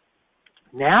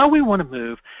 Now we want to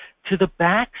move to the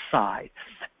back side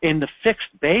in the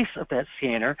fixed base of that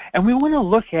scanner, and we want to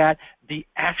look at the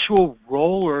actual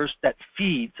rollers that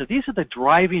feed. So these are the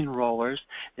driving rollers.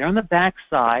 They're on the back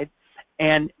side,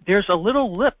 and there's a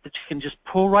little lip that you can just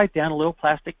pull right down, a little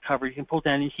plastic cover you can pull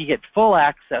down, and you can get full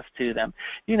access to them.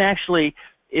 You can actually,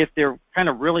 if they're kind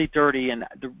of really dirty, and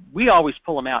we always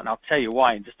pull them out, and I'll tell you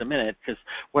why in just a minute, because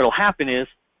what will happen is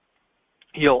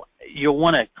you'll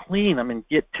want to clean them and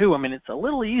get to them, and it's a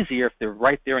little easier if they're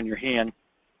right there in your hand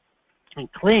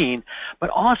and clean. But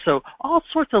also, all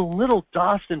sorts of little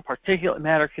dust and particulate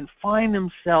matter can find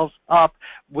themselves up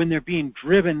when they're being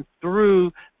driven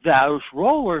through those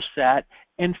roller set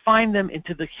and find them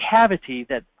into the cavity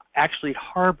that actually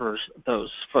harbors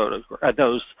those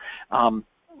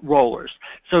rollers.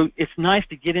 So it's nice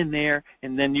to get in there,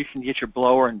 and then you can get your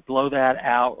blower and blow that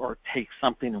out, or take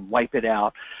something and wipe it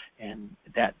out, and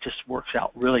that just works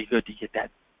out really good to get that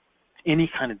any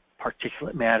kind of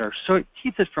particulate matter. So it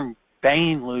keeps it from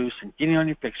banging loose and getting on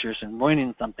your pictures and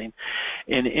ruining something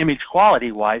in image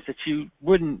quality-wise that you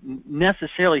wouldn't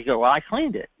necessarily go, well, I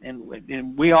cleaned it.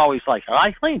 And we always like, oh,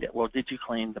 I cleaned it. Well, did you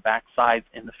clean the back sides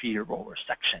in the feeder roller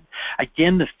section?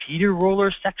 Again, the feeder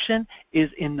roller section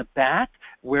is in the back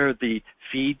where the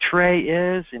feed tray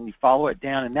is, and you follow it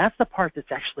down, and that's the part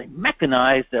that's actually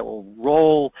mechanized that will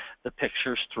roll the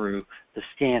pictures through the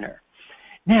scanner.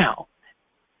 Now,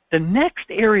 the next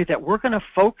area that we're going to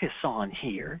focus on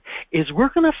here is we're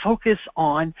going to focus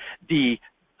on the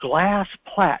glass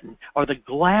platen, or the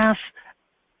glass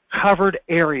covered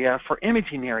area for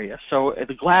imaging area. So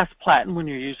the glass platen when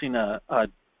you're using a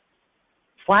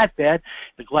flatbed,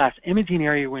 the glass imaging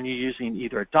area when you're using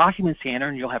either a document scanner,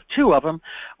 and you'll have two of them,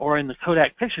 or in the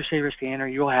Kodak Picture Saver scanner,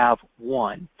 you'll have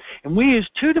one. And we use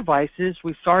two devices.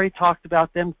 We've already talked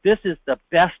about them. This is the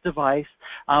best device.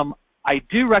 I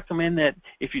do recommend that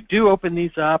if you do open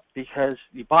these up, because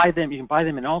you can buy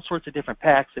them in all sorts of different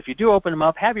packs. If you do open them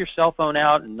up, have your cell phone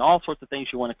out and all sorts of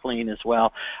things you want to clean as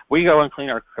well. We go and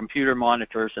clean our computer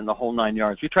monitors and the whole 9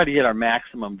 yards. We try to get our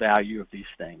maximum value of these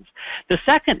things. The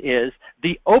second is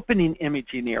the opening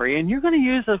imaging area, and you're going to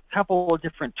use a couple of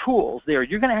different tools there.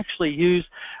 You're going to actually use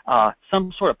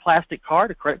some sort of plastic card,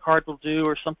 a credit card will do,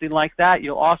 or something like that.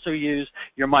 You'll also use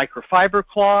your microfiber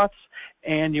cloths,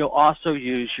 and you'll also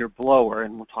use your blower,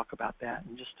 and we'll talk about that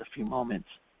in just a few moments.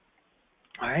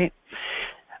 All right.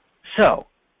 So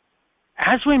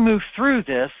as we move through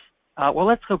this, well,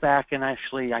 let's go back and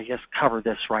actually, I guess, cover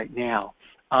this right now.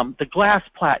 The glass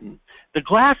platen. The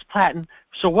glass platen,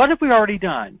 so what have we already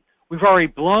done? We've already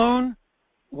blown,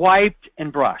 wiped,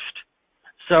 and brushed.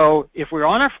 So if we're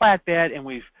on our flatbed and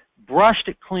we've brushed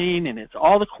it clean and it's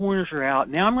all the corners are out,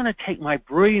 now I'm going to take my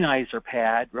Brillianizer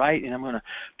pad, right, and I'm going to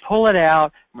pull it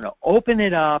out. I'm going to open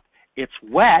it up. It's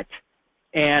wet,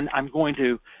 and I'm going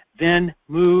to then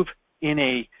move in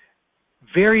a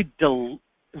very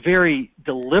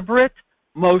deliberate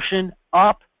motion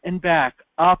up and back,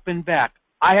 up and back.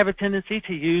 I have a tendency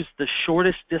to use the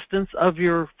shortest distance of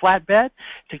your flatbed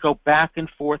to go back and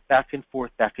forth, back and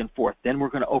forth, back and forth. Then we're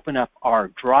going to open up our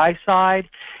dry side,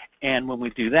 and when we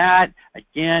do that,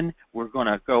 again, we're going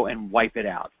to go and wipe it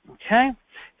out, okay?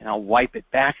 And I'll wipe it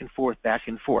back and forth, back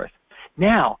and forth.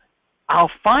 Now, I'll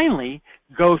finally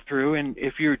go through, and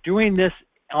if you're doing this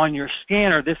on your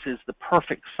scanner, this is the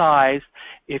perfect size.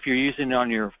 If you're using it on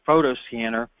your photo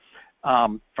scanner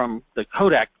from the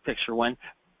Kodak picture one,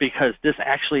 because this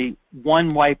actually, one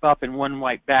wipe up and one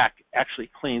wipe back actually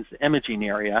cleans the imaging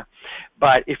area.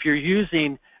 But if you're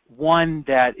using one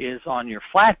that is on your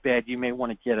flatbed, you may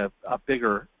want to get a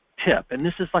bigger tip. And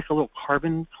this is like a little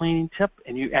carbon cleaning tip,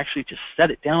 and you actually just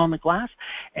set it down on the glass,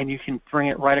 and you can bring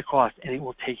it right across, and it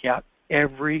will take out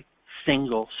every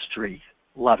single streak.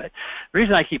 Love it. The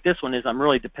reason I keep this one is I'm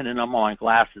really dependent on my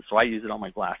glasses, so I use it on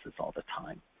my glasses all the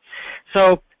time.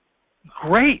 So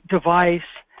great device,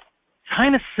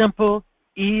 kind of simple,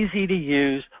 easy to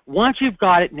use. Once you've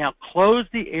got it, now close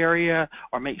the area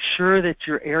or make sure that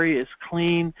your area is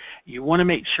clean. You want to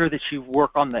make sure that you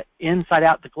work on the inside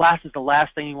out. The glass is the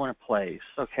last thing you want to place,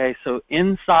 okay? So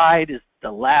inside is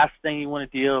the last thing you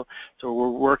want to deal. So we're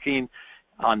working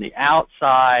on the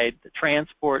outside, the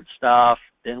transport stuff,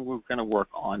 then we're going to work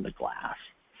on the glass.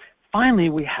 Finally,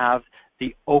 we have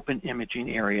the open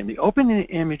imaging area. And the open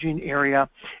imaging area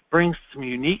brings some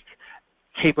unique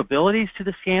capabilities to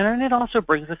the scanner, and it also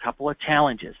brings a couple of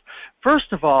challenges.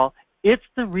 First of all, it's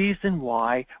the reason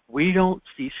why we don't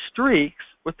see streaks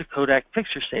with the Kodak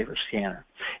Picture Saver scanner.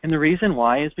 And the reason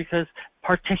why is because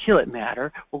particulate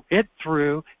matter will get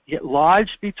through, get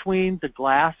lodged between the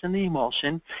glass and the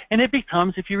emulsion, and it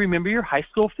becomes, if you remember your high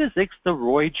school physics, the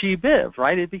Roy G. Biv,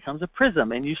 right? It becomes a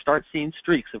prism, and you start seeing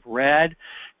streaks of red,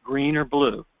 green, or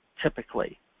blue,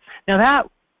 typically. Now that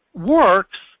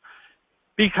works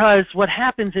because what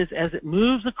happens is as it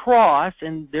moves across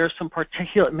and there's some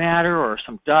particulate matter or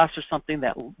some dust or something,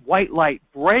 that white light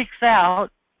breaks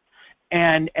out,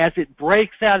 and as it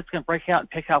breaks out, it's going to break out and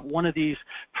pick out one of these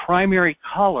primary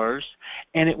colors,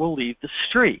 and it will leave the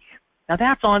streak. Now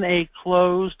that's on a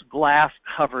closed glass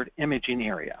covered imaging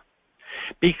area.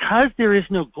 Because there is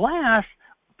no glass,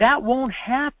 that won't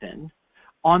happen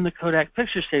on the Kodak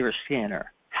Picture Saver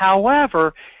scanner.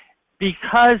 However,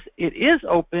 because it is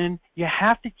open, you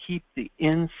have to keep the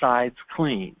insides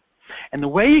clean. And the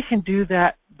way you can do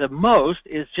that the most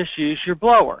is just use your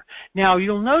blower. Now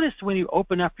you'll notice when you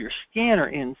open up your scanner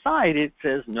inside, it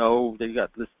says no, they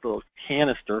got this little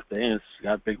canister thing, it's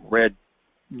got a big red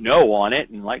no on it,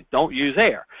 and like, don't use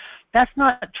air. That's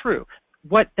not true.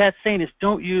 What that's saying is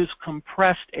don't use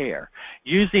compressed air.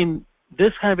 Using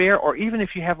this kind of air, or even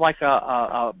if you have like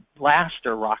a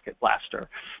blaster, rocket blaster,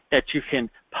 that you can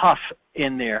puff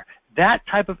in there, that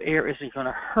type of air isn't going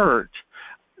to hurt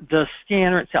the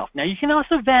scanner itself. Now, you can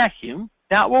also vacuum.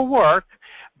 That will work,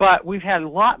 but we've had a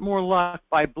lot more luck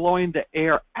by blowing the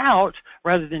air out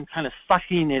rather than kind of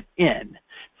sucking it in.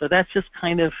 So that's just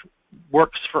kind of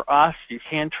works for us. You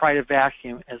can try to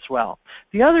vacuum as well.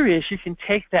 The other is you can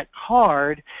take that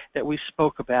card that we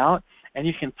spoke about and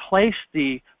you can place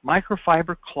the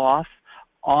microfiber cloth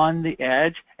on the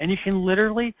edge, and you can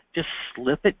literally just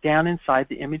slip it down inside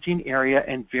the imaging area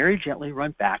and very gently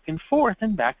run back and forth,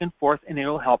 and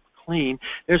it'll help clean.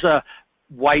 There's a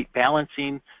white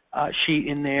balancing sheet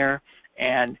in there,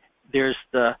 and there's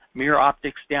the mirror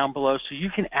optics down below, so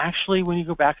you can actually, when you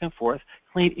go back and forth,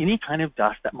 clean any kind of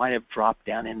dust that might have dropped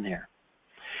down in there.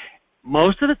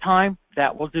 Most of the time,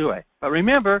 that will do it. But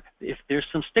remember, if there's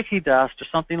some sticky dust or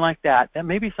something like that, that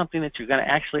may be something that you're going to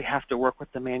actually have to work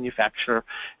with the manufacturer.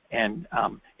 And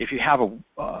if you have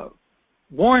a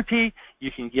warranty,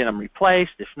 you can get them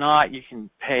replaced. If not, you can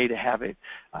pay to have it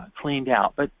cleaned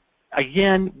out. But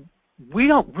again, we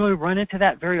don't really run into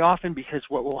that very often, because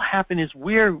what will happen is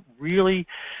we're really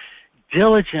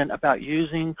diligent about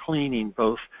using cleaning,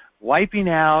 both wiping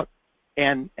out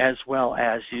and as well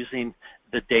as using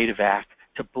the Datavac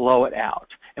to blow it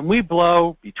out. And we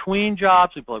blow between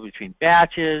jobs, we blow between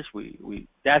batches.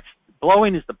 That's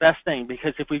blowing is the best thing,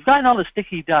 because if we've gotten all the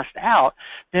sticky dust out,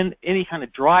 then any kind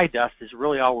of dry dust is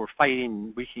really all we're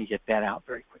fighting. We can get that out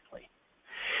very quickly.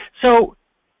 So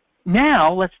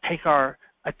now let's take our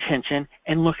attention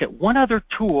and look at one other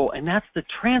tool, and that's the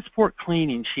transport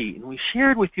cleaning sheet. And we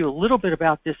shared with you a little bit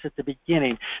about this at the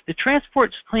beginning. The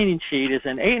transport cleaning sheet is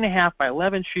an 8.5 by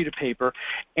 11 sheet of paper,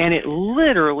 and it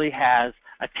literally has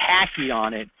a tacky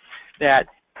on it that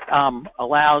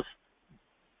allows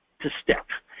to stick.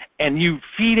 And you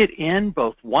feed it in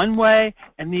both one way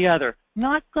and the other.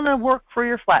 Not going to work for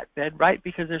your flatbed, right,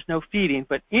 because there's no feeding,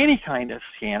 but any kind of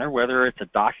scanner, whether it's a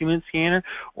document scanner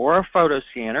or a photo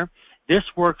scanner,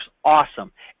 this works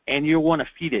awesome. And you want to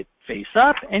feed it face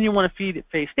up and you want to feed it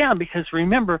face down, because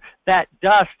remember, that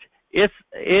dust,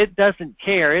 it doesn't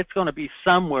care. It's going to be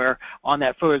somewhere on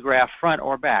that photograph, front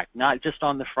or back, not just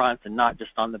on the fronts and not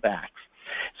just on the backs.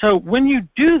 So when you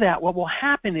do that, what will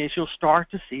happen is you'll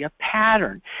start to see a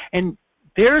pattern. And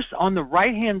there's, on the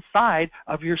right-hand side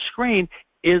of your screen,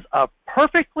 is a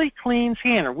perfectly clean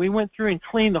scanner. We went through and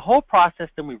cleaned the whole process,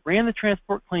 then we ran the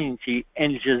transport cleaning sheet,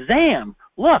 and Shazam,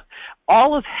 look,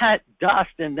 all of that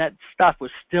dust and that stuff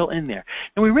was still in there.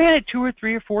 And we ran it 2 or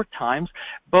 3 or 4 times,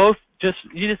 both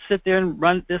you just sit there and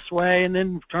run it this way, and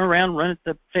then turn around, run it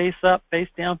the face up, face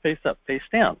down, face up, face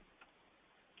down.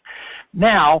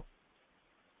 Now,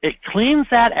 it cleans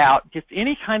that out, gets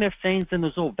any kind of things in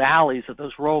those little valleys of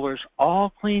those rollers all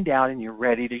cleaned out, and you're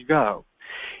ready to go.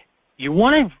 You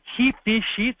want to keep these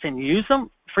sheets and use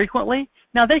them frequently.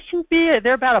 Now, they're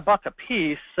about $1 a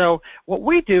piece, so what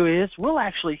we do is we'll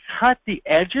actually cut the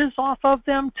edges off of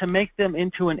them to make them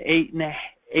into an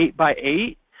 8 by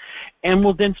 8, and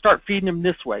we'll then start feeding them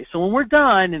this way. So when we're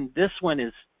done, and this one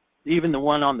is, even the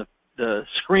one on the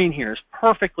screen here is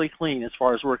perfectly clean as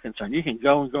far as we're concerned. You can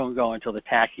go and go and go until the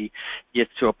tacky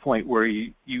gets to a point where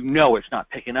you know it's not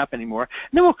picking up anymore.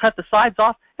 And then we'll cut the sides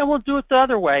off, and we'll do it the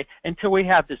other way until we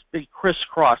have this big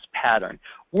crisscross pattern.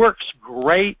 Works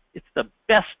great. It's the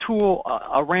best tool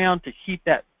around to keep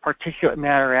that particulate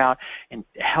matter out and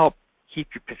help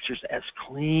keep your pictures as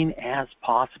clean as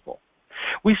possible.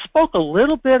 We spoke a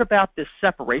little bit about this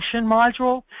separation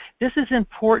module. This is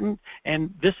important,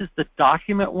 and this is the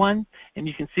document one, and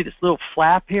you can see this little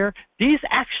flap here. These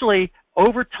actually,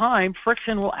 over time,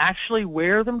 friction will actually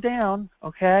wear them down,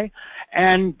 okay?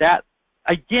 And that,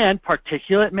 again,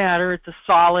 particulate matter, it's a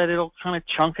solid, it'll kind of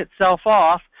chunk itself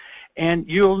off, and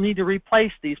you'll need to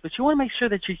replace these, but you want to make sure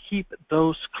that you keep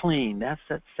those clean. That's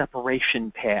that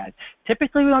separation pad.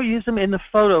 Typically, we don't use them in the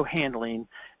photo handling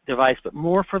device, but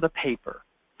more for the paper.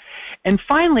 And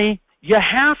finally, you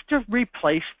have to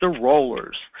replace the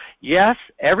rollers. Yes,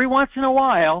 every once in a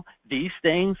while, these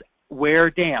things wear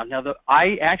down. Now,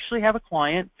 I actually have a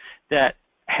client that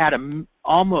had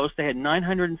they had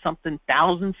 900 and something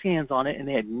thousand scans on it, and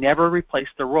they had never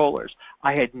replaced the rollers.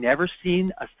 I had never seen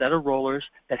a set of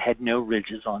rollers that had no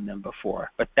ridges on them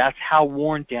before, but that's how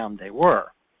worn down they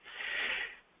were.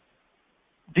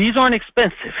 These aren't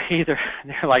expensive either.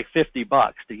 They're like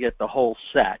 $50 to get the whole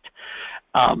set.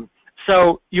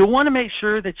 So you'll want to make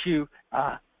sure that you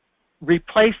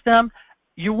replace them.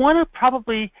 You want to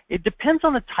probably, it depends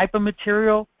on the type of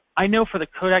material. I know for the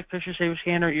Kodak Picture Saver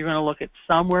Scanner, you're going to look at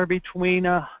somewhere between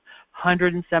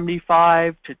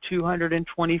 175 to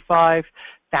 225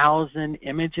 40,000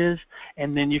 images,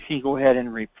 and then you can go ahead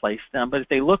and replace them. But if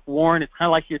they look worn, it's kind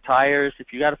of like your tires.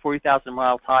 If you got a 40,000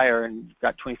 mile tire and you've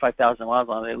got 25,000 miles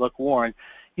on it, they look worn,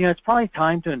 you know, it's probably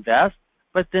time to invest.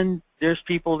 But then there's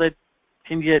people that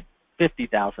can get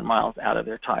 50,000 miles out of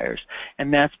their tires,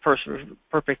 and that's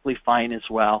perfectly fine as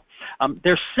well.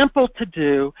 They're simple to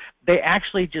do. They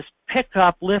actually just pick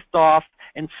up, lift off,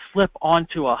 and slip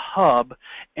onto a hub,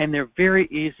 and they're very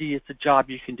easy. It's a job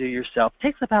you can do yourself. It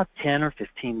takes about 10 or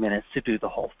 15 minutes to do the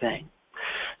whole thing.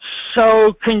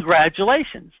 So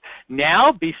congratulations.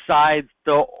 Now, besides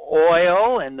the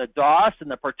oil and the dust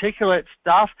and the particulate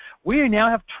stuff, we now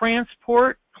have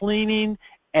transport, cleaning,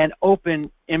 and open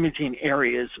imaging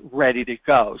areas ready to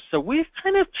go. So we've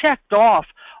kind of checked off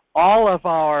all of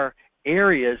our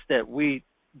areas that we're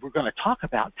going to talk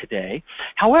about today.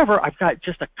 However, I've got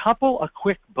just a couple of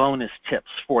quick bonus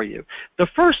tips for you. The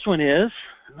first one is,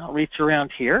 and I'll reach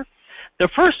around here, the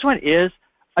first one is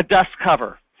a dust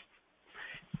cover.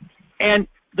 And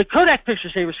the Kodak Picture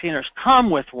Saver scanners come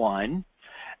with one.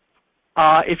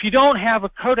 If you don't have a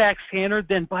Kodak scanner,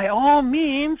 then by all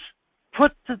means,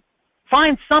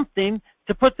 find something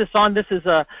to put this on. This is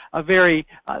a very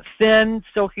thin,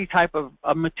 silky type of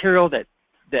material that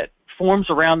forms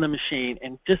around the machine,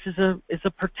 and just is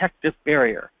a protective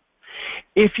barrier.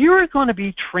 If you're going to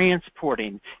be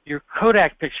transporting your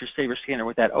Kodak Picture Saver scanner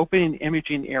with that open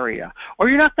imaging area, or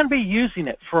you're not going to be using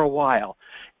it for a while,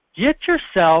 get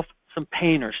yourself some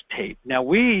painter's tape. Now,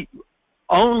 we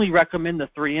only recommend the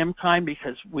 3M kind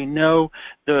because we know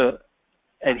the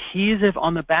adhesive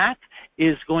on the back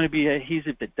is going to be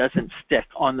adhesive that doesn't stick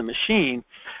on the machine.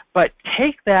 But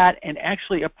take that and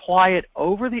actually apply it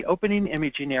over the opening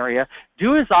imaging area.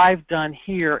 Do as I've done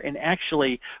here and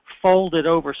actually fold it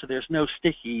over so there's no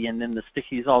sticky, and then the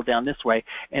sticky is all down this way,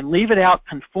 and leave it out,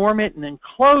 conform it, and then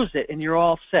close it, and you're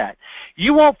all set.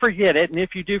 You won't forget it, and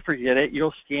if you do forget it,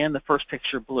 you'll scan the first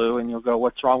picture blue and you'll go,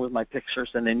 what's wrong with my pictures?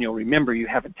 And then you'll remember you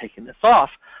haven't taken this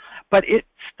off. But it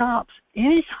stops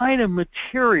any kind of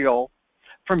material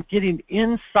from getting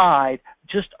inside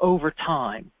just over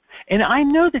time. And I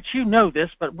know that you know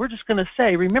this, but we're just going to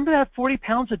say, remember that 40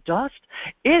 pounds of dust?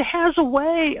 It has a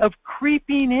way of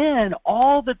creeping in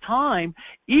all the time,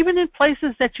 even in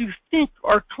places that you think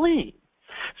are clean.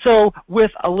 So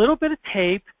with a little bit of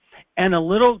tape and a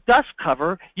little dust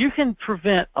cover, you can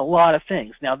prevent a lot of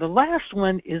things. Now, the last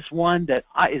one is one that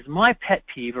is my pet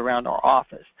peeve around our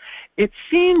office. It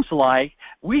seems like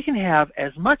we can have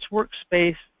as much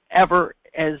workspace ever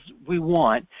as we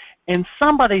want, and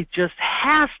somebody just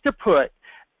has to put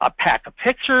a pack of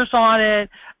pictures on it,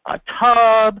 a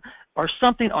tub, or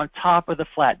something on top of the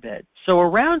flatbed. So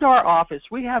around our office,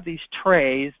 we have these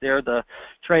trays. They're the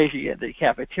trays you get at the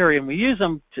cafeteria, and we use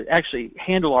them to actually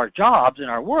handle our jobs and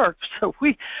our work. So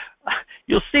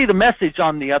you'll see the message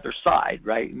on the other side,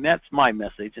 right? And that's my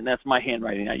message, and that's my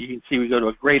handwriting. Now, you can see we go to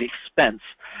a great expense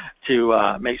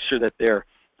to make sure that they're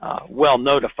well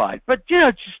notified. But, you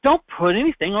know, just don't put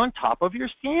anything on top of your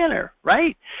scanner,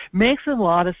 right? Makes a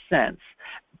lot of sense.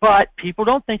 But people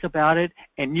don't think about it,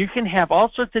 and you can have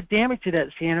all sorts of damage to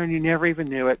that scanner and you never even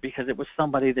knew it because it was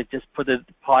somebody that just put a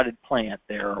potted plant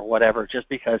there or whatever, just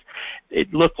because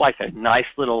it looked like a nice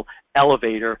little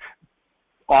elevator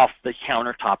off the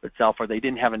countertop itself, or they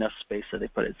didn't have enough space, so they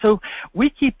put it. So we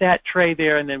keep that tray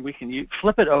there, and then we can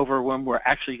flip it over when we're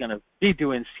actually going to be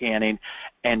doing scanning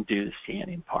and do the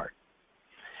scanning part.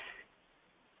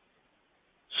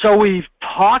 So we've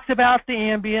talked about the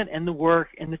ambient and the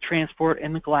work and the transport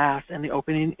and the glass and the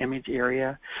opening image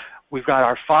area. We've got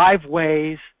our 5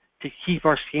 ways to keep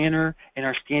our scanner and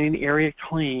our scanning area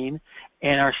clean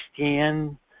and our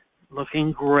scan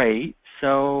looking great.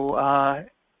 So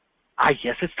I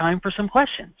guess it's time for some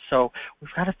questions. So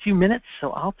we've got a few minutes,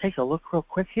 so I'll take a look real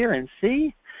quick here and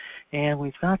see. And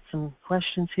we've got some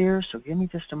questions here, so give me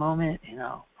just a moment and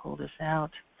I'll pull this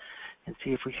out and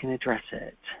see if we can address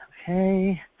it.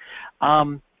 Okay.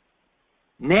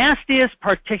 Nastiest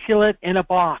particulate in a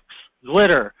box,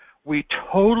 glitter. We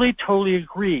totally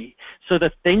agree. So the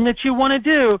thing that you want to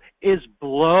do is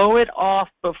blow it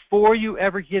off before you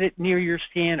ever get it near your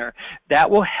scanner. That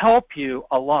will help you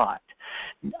a lot.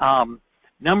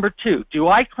 Number 2, do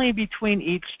I clean between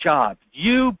each job?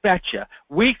 You betcha.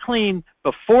 We clean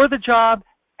before the job,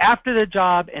 after the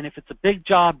job, and if it's a big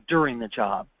job, during the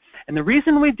job. And the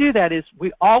reason we do that is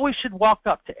we always should walk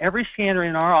up to every scanner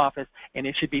in our office and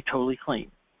it should be totally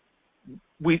clean.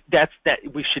 We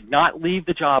should not leave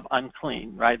the job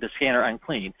unclean, right? The scanner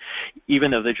unclean,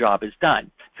 even though the job is done,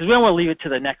 because we don't want to leave it to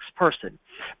the next person.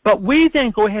 But we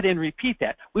then go ahead and repeat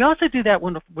that. We also do that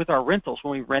with our rentals.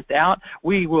 When we rent out,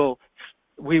 we will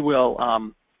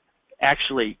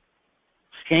actually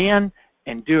scan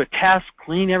and do a test,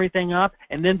 clean everything up,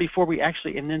 and then before we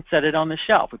actually, and then set it on the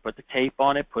shelf. We put the tape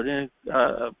on it, put in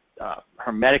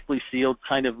hermetically sealed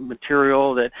kind of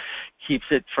material that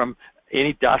keeps it from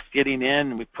any dust getting in,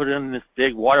 and we put it in this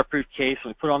big waterproof case and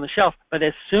we put it on the shelf. But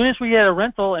as soon as we get a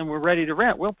rental and we're ready to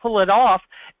rent, we'll pull it off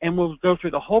and we'll go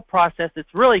through the whole process.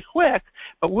 It's really quick,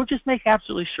 but we'll just make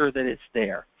absolutely sure that it's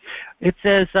there. It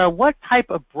says, what type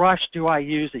of brush do I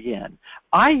use again?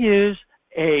 I use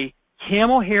a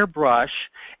camel hair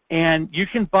brush, and you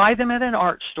can buy them at an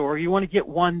art store. You want to get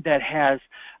one that has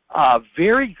a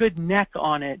very good neck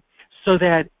on it so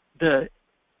that the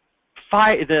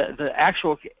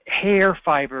actual hair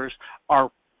fibers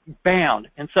are bound.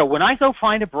 And so when I go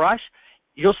find a brush,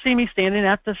 you'll see me standing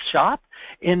at the shop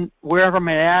in wherever I'm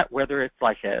at, whether it's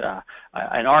like at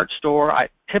an art store.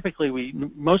 We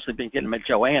mostly been getting them at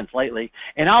Joann's lately,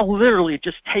 and I'll literally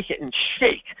just take it and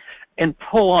shake and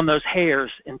pull on those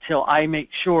hairs until I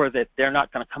make sure that they're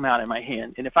not going to come out in my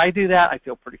hand. And if I do that, I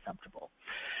feel pretty comfortable.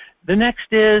 The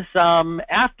next is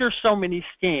after so many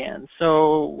scans.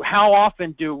 So how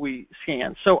often do we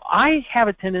scan? So I have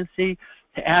a tendency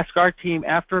to ask our team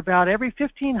after about every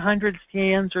 1,500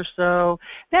 scans or so.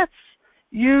 That's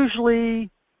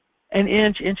usually an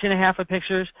inch and a half of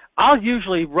pictures. I'll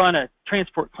usually run a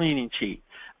transport cleaning sheet.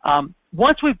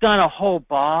 Once we've done a whole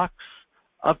box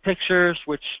of pictures,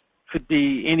 which could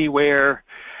be anywhere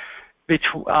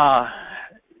between,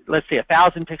 let's say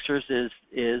 1,000 pictures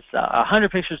is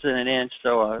 100 pictures in an inch,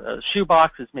 so a shoe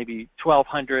box is maybe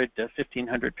 1,200 to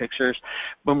 1,500 pictures.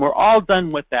 When we're all done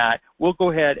with that, we'll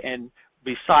go ahead and,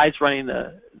 besides running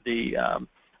the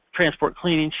transport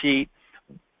cleaning sheet,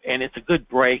 and it's a good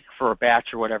break for a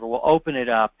batch or whatever, we'll open it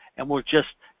up and we'll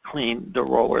just clean the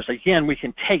rollers. Again, we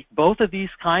can take both of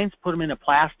these kinds, put them in a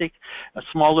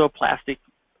small little plastic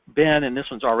bin, and this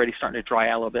one's already starting to dry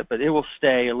out a little bit, but it will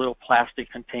stay a little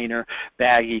plastic container,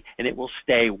 baggy, and it will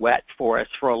stay wet for us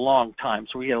for a long time,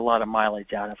 so we get a lot of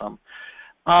mileage out of them.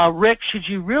 Rick, should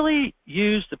you really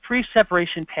use the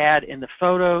pre-separation pad in the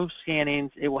photo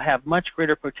scannings? It will have much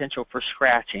greater potential for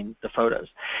scratching the photos.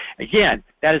 Again,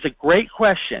 that is a great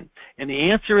question, and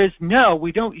the answer is no,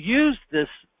 we don't use this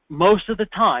most of the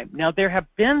time. Now, there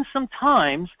have been some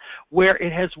times where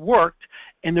it has worked,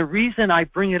 and the reason I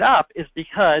bring it up is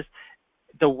because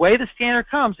the way the scanner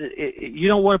comes, you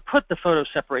don't want to put the photo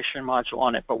separation module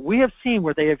on it, but we have seen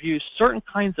where they have used certain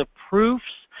kinds of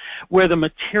proofs where the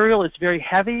material is very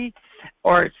heavy,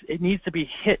 or it needs to be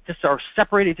hit just or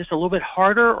separated just a little bit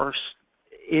harder, or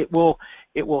it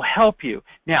will help you.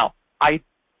 Now,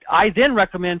 I then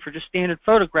recommend for just standard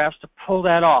photographs to pull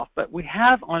that off, but we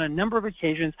have on a number of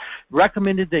occasions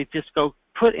recommended they just go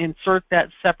insert that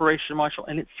separation module,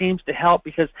 and it seems to help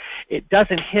because it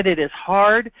doesn't hit it as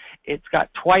hard. It's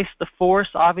got twice the force,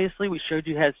 obviously. We showed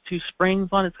you it has 2 springs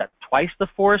on it. It's got twice the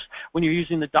force when you're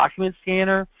using the document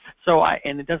scanner,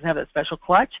 and it doesn't have that special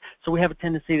clutch, so we have a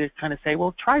tendency to kind of say,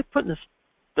 well, try putting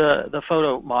the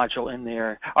photo module in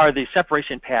there, or the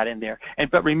separation pad in there,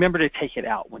 but remember to take it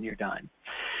out when you're done.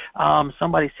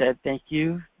 Somebody said thank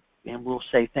you, and we'll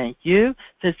say thank you. It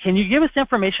says, can you give us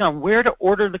information on where to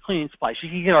order the cleaning supplies? You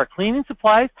can get our cleaning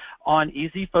supplies on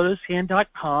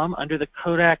easyphotoscan.com under the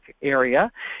Kodak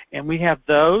area, and we have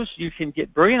those. You can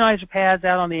get Brillianizer pads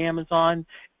out on the Amazon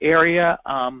area.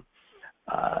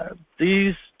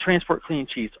 These transport cleaning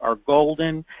sheets are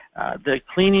golden. The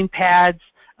cleaning pads,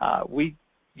 we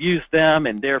use them,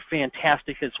 and they're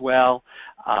fantastic as well.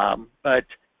 But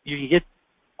you can get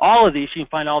all of these. You can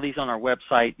find all these on our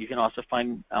website. You can also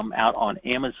find them out on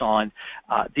Amazon.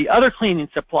 The other cleaning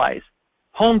supplies,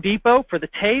 Home Depot for the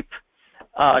tape,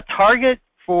 Target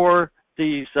for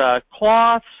these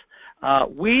cloths.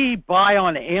 We buy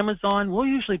on Amazon. We'll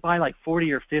usually buy like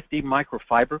 40 or 50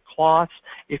 microfiber cloths.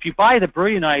 If you buy the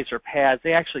Brillianizer pads,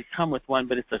 they actually come with one,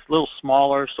 but it's a little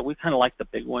smaller, so we kind of like the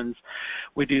big ones.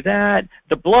 We do that.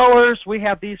 The blowers, we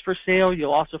have these for sale.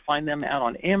 You'll also find them out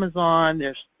on Amazon.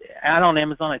 Out on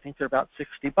Amazon, I think they're about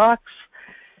 $60.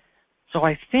 So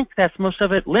I think that's most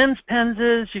of it. Lens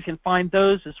penses, you can find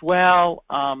those as well.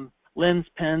 Lens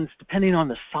pens, depending on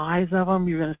the size of them,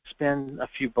 you're going to spend a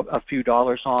few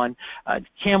dollars on.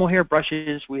 Camel hair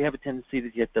brushes, we have a tendency to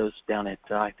get those down at,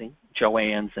 I think,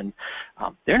 Joann's, and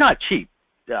they're not cheap.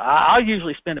 I'll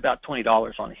usually spend about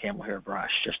 $20 on a camel hair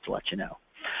brush, just to let you know.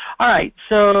 All right,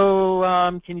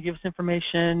 so can you give us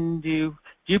information? Do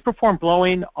you perform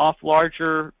blowing off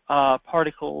larger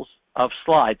particles of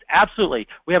slides? Absolutely.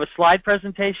 We have a slide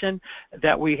presentation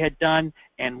that we had done,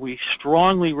 and we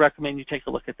strongly recommend you take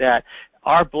a look at that.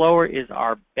 Our blower is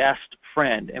our best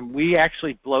friend, and we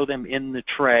actually blow them in the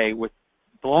tray with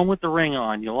blow them with the ring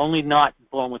on. You'll only not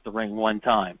blow them with the ring one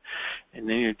time, and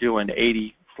then you're doing the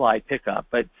 80 slide pickup.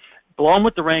 But blow them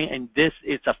with the ring, and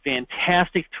it's a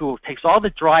fantastic tool. It takes all the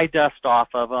dry dust off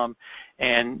of them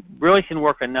and really can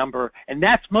work a number. And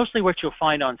that's mostly what you'll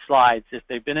find on slides. If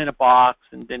they've been in a box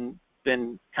and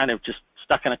been kind of just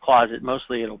stuck in a closet,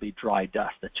 mostly it'll be dry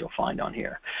dust that you'll find on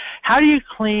here. How do you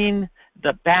clean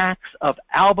the backs of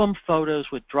album photos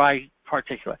with dry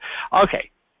particulate? Okay,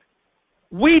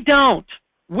 we don't.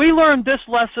 We learned this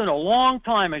lesson a long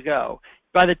time ago.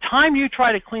 By the time you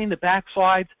try to clean the back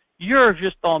slides, you're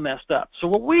just all messed up. So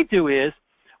what we do is,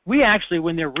 we actually,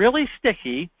 when they're really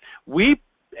sticky, we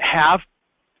have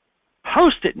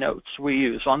Post-it notes we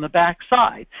use on the back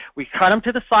side. We cut them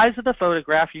to the size of the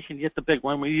photograph. You can get the big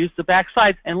one. We use the back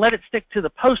side and let it stick to the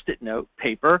Post-it note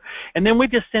paper, and then we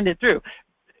just send it through.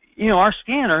 You know, our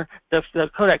scanner,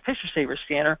 the Kodak Picture Saver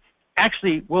scanner,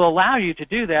 actually will allow you to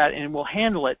do that and will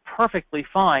handle it perfectly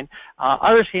fine.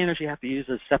 Other scanners, you have to use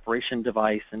a separation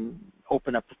device and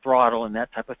open up the throttle and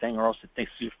that type of thing, or else it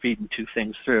thinks you're feeding two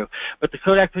things through. But the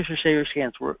Kodak Picture Saver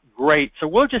scans were great. So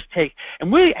we'll just take,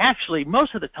 and we actually,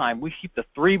 most of the time, we keep the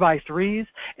 3x3s,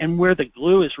 and where the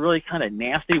glue is really kind of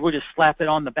nasty, we'll just slap it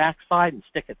on the back side and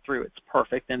stick it through. It's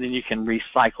perfect, and then you can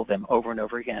recycle them over and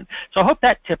over again. So I hope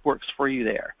that tip works for you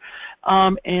there.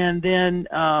 And then,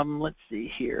 let's see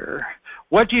here.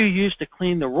 What do you use to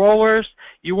clean the rollers?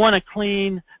 You want to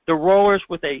clean the rollers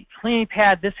with a cleaning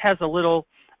pad. This has a little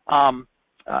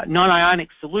non-ionic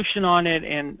solution on it,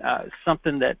 and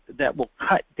something that will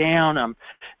cut down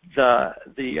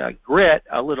the grit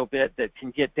a little bit that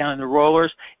can get down in the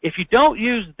rollers. If you don't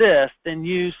use this, then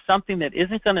use something that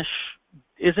isn't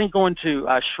going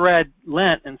to shred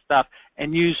lint and stuff,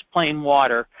 and use plain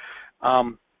water.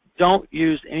 Don't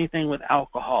use anything with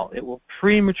alcohol. It will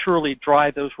prematurely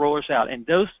dry those rollers out, and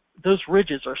those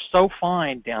ridges are so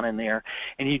fine down in there,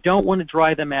 and you don't want to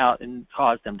dry them out and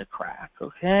cause them to crack,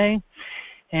 okay?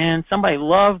 And somebody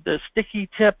loved the sticky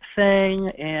tip thing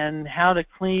and how to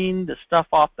clean the stuff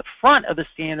off the front of the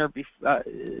scanner.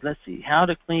 Let's see, how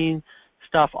to clean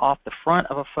stuff off the front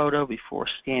of a photo before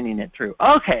scanning it through.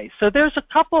 Okay, so there's a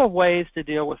couple of ways to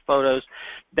deal with photos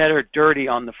that are dirty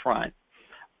on the front.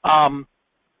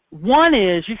 One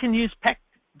is you can use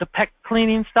the PEC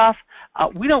cleaning stuff.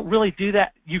 We don't really do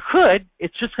that. You could.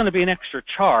 It's just going to be an extra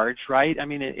charge, right? I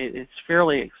mean, it's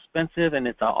fairly expensive, and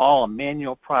it's all a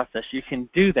manual process. You can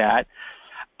do that.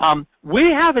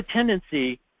 We have a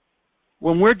tendency,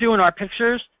 when we're doing our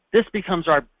pictures, this becomes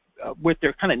our, with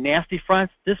their kind of nasty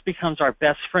fronts, this becomes our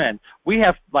best friend. We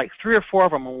have like 3 or 4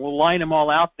 of them, and we'll line them all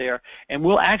out there, and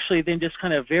we'll actually then just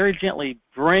kind of very gently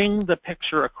bring the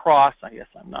picture across. I guess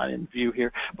I'm not in view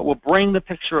here, but we'll bring the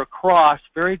picture across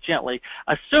very gently,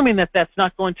 assuming that that's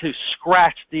not going to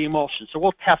scratch the emulsion. So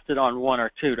we'll test it on 1 or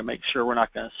 2 to make sure we're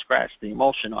not going to scratch the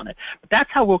emulsion on it. But that's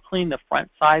how we'll clean the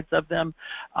front sides of them.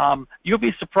 You'll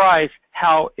be surprised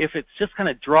how, if it's just kind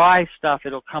of dry stuff,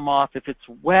 it'll come off. If it's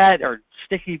wet or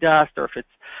sticky dust, or if it's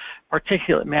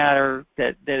particulate matter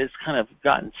that has kind of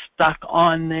gotten stuck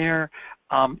on there,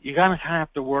 you're going to kind of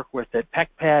have to work with it. PEC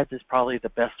pads is probably the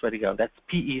best way to go. That's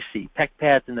PEC, PEC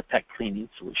pads and the PEC cleaning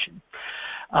solution.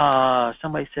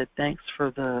 Somebody said, thanks for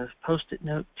the Post-it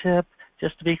note tip.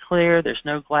 Just to be clear, there's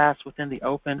no glass within the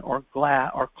open or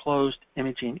closed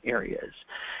imaging areas.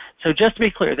 So just to be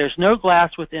clear, there's no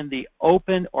glass within the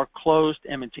open or closed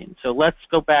imaging. So let's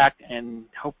go back, and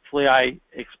hopefully I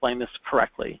explained this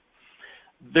correctly.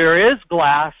 There is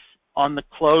glass on the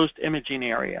closed imaging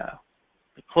area.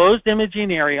 The closed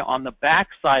imaging area, on the back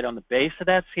side, on the base of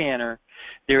that scanner,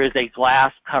 there is a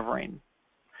glass covering.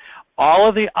 All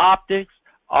of the optics,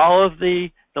 all of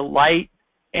the light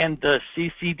and the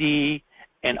CCD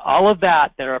and all of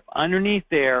that are up underneath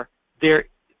there,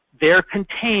 they're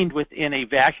contained within a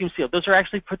vacuum seal. Those are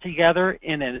actually put together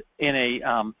in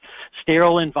a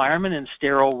sterile environment and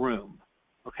sterile room,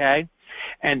 okay?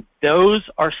 And those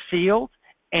are sealed,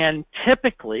 and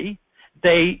typically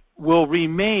they will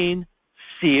remain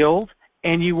sealed,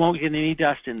 and you won't get any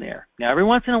dust in there. Now, every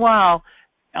once in a while,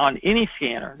 on any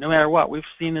scanner, no matter what, we've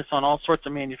seen this on all sorts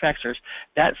of manufacturers,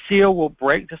 that seal will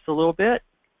break just a little bit,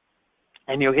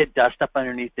 and you'll get dust up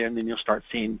underneath there, and then you'll start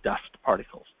seeing dust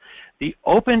particles. The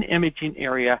open imaging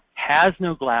area has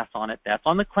no glass on it. That's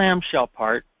on the clamshell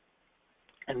part,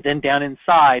 and then down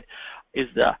inside is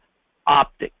the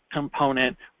optic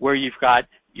component, where you've got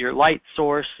your light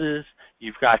sources,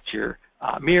 you've got your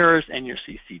mirrors, and your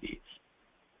CCDs.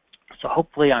 So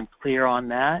hopefully I'm clear on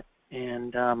that,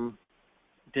 and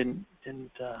didn't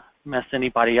mess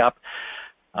anybody up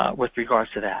with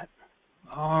regards to that.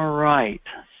 All right,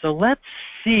 so let's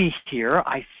see here.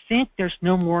 I think there's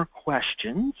no more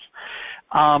questions.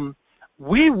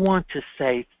 We want to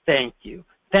say thank you.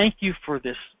 Thank you for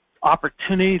this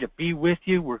opportunity to be with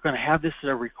you. We're going to have this as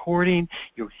a recording.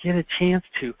 You'll get a chance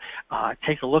to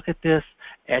take a look at this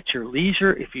at your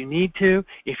leisure if you need to.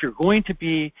 If you're going to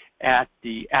be at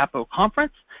the APPO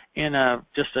conference in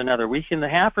just another week and a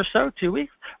half or so, 2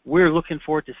 weeks, we're looking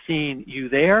forward to seeing you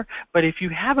there. But if you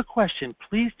have a question,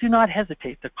 please do not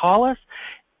hesitate to call us.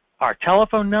 Our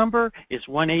telephone number is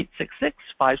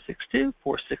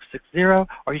 1-866-562-4660,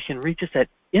 or you can reach us at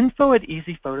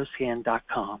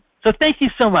info@easyphotoscan.com. So thank you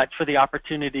so much for the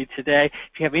opportunity today.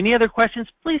 If you have any other questions,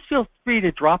 please feel free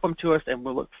to drop them to us, and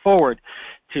we'll look forward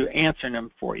to answering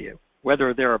them for you,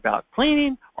 whether they're about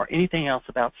cleaning or anything else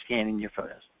about scanning your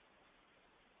photos.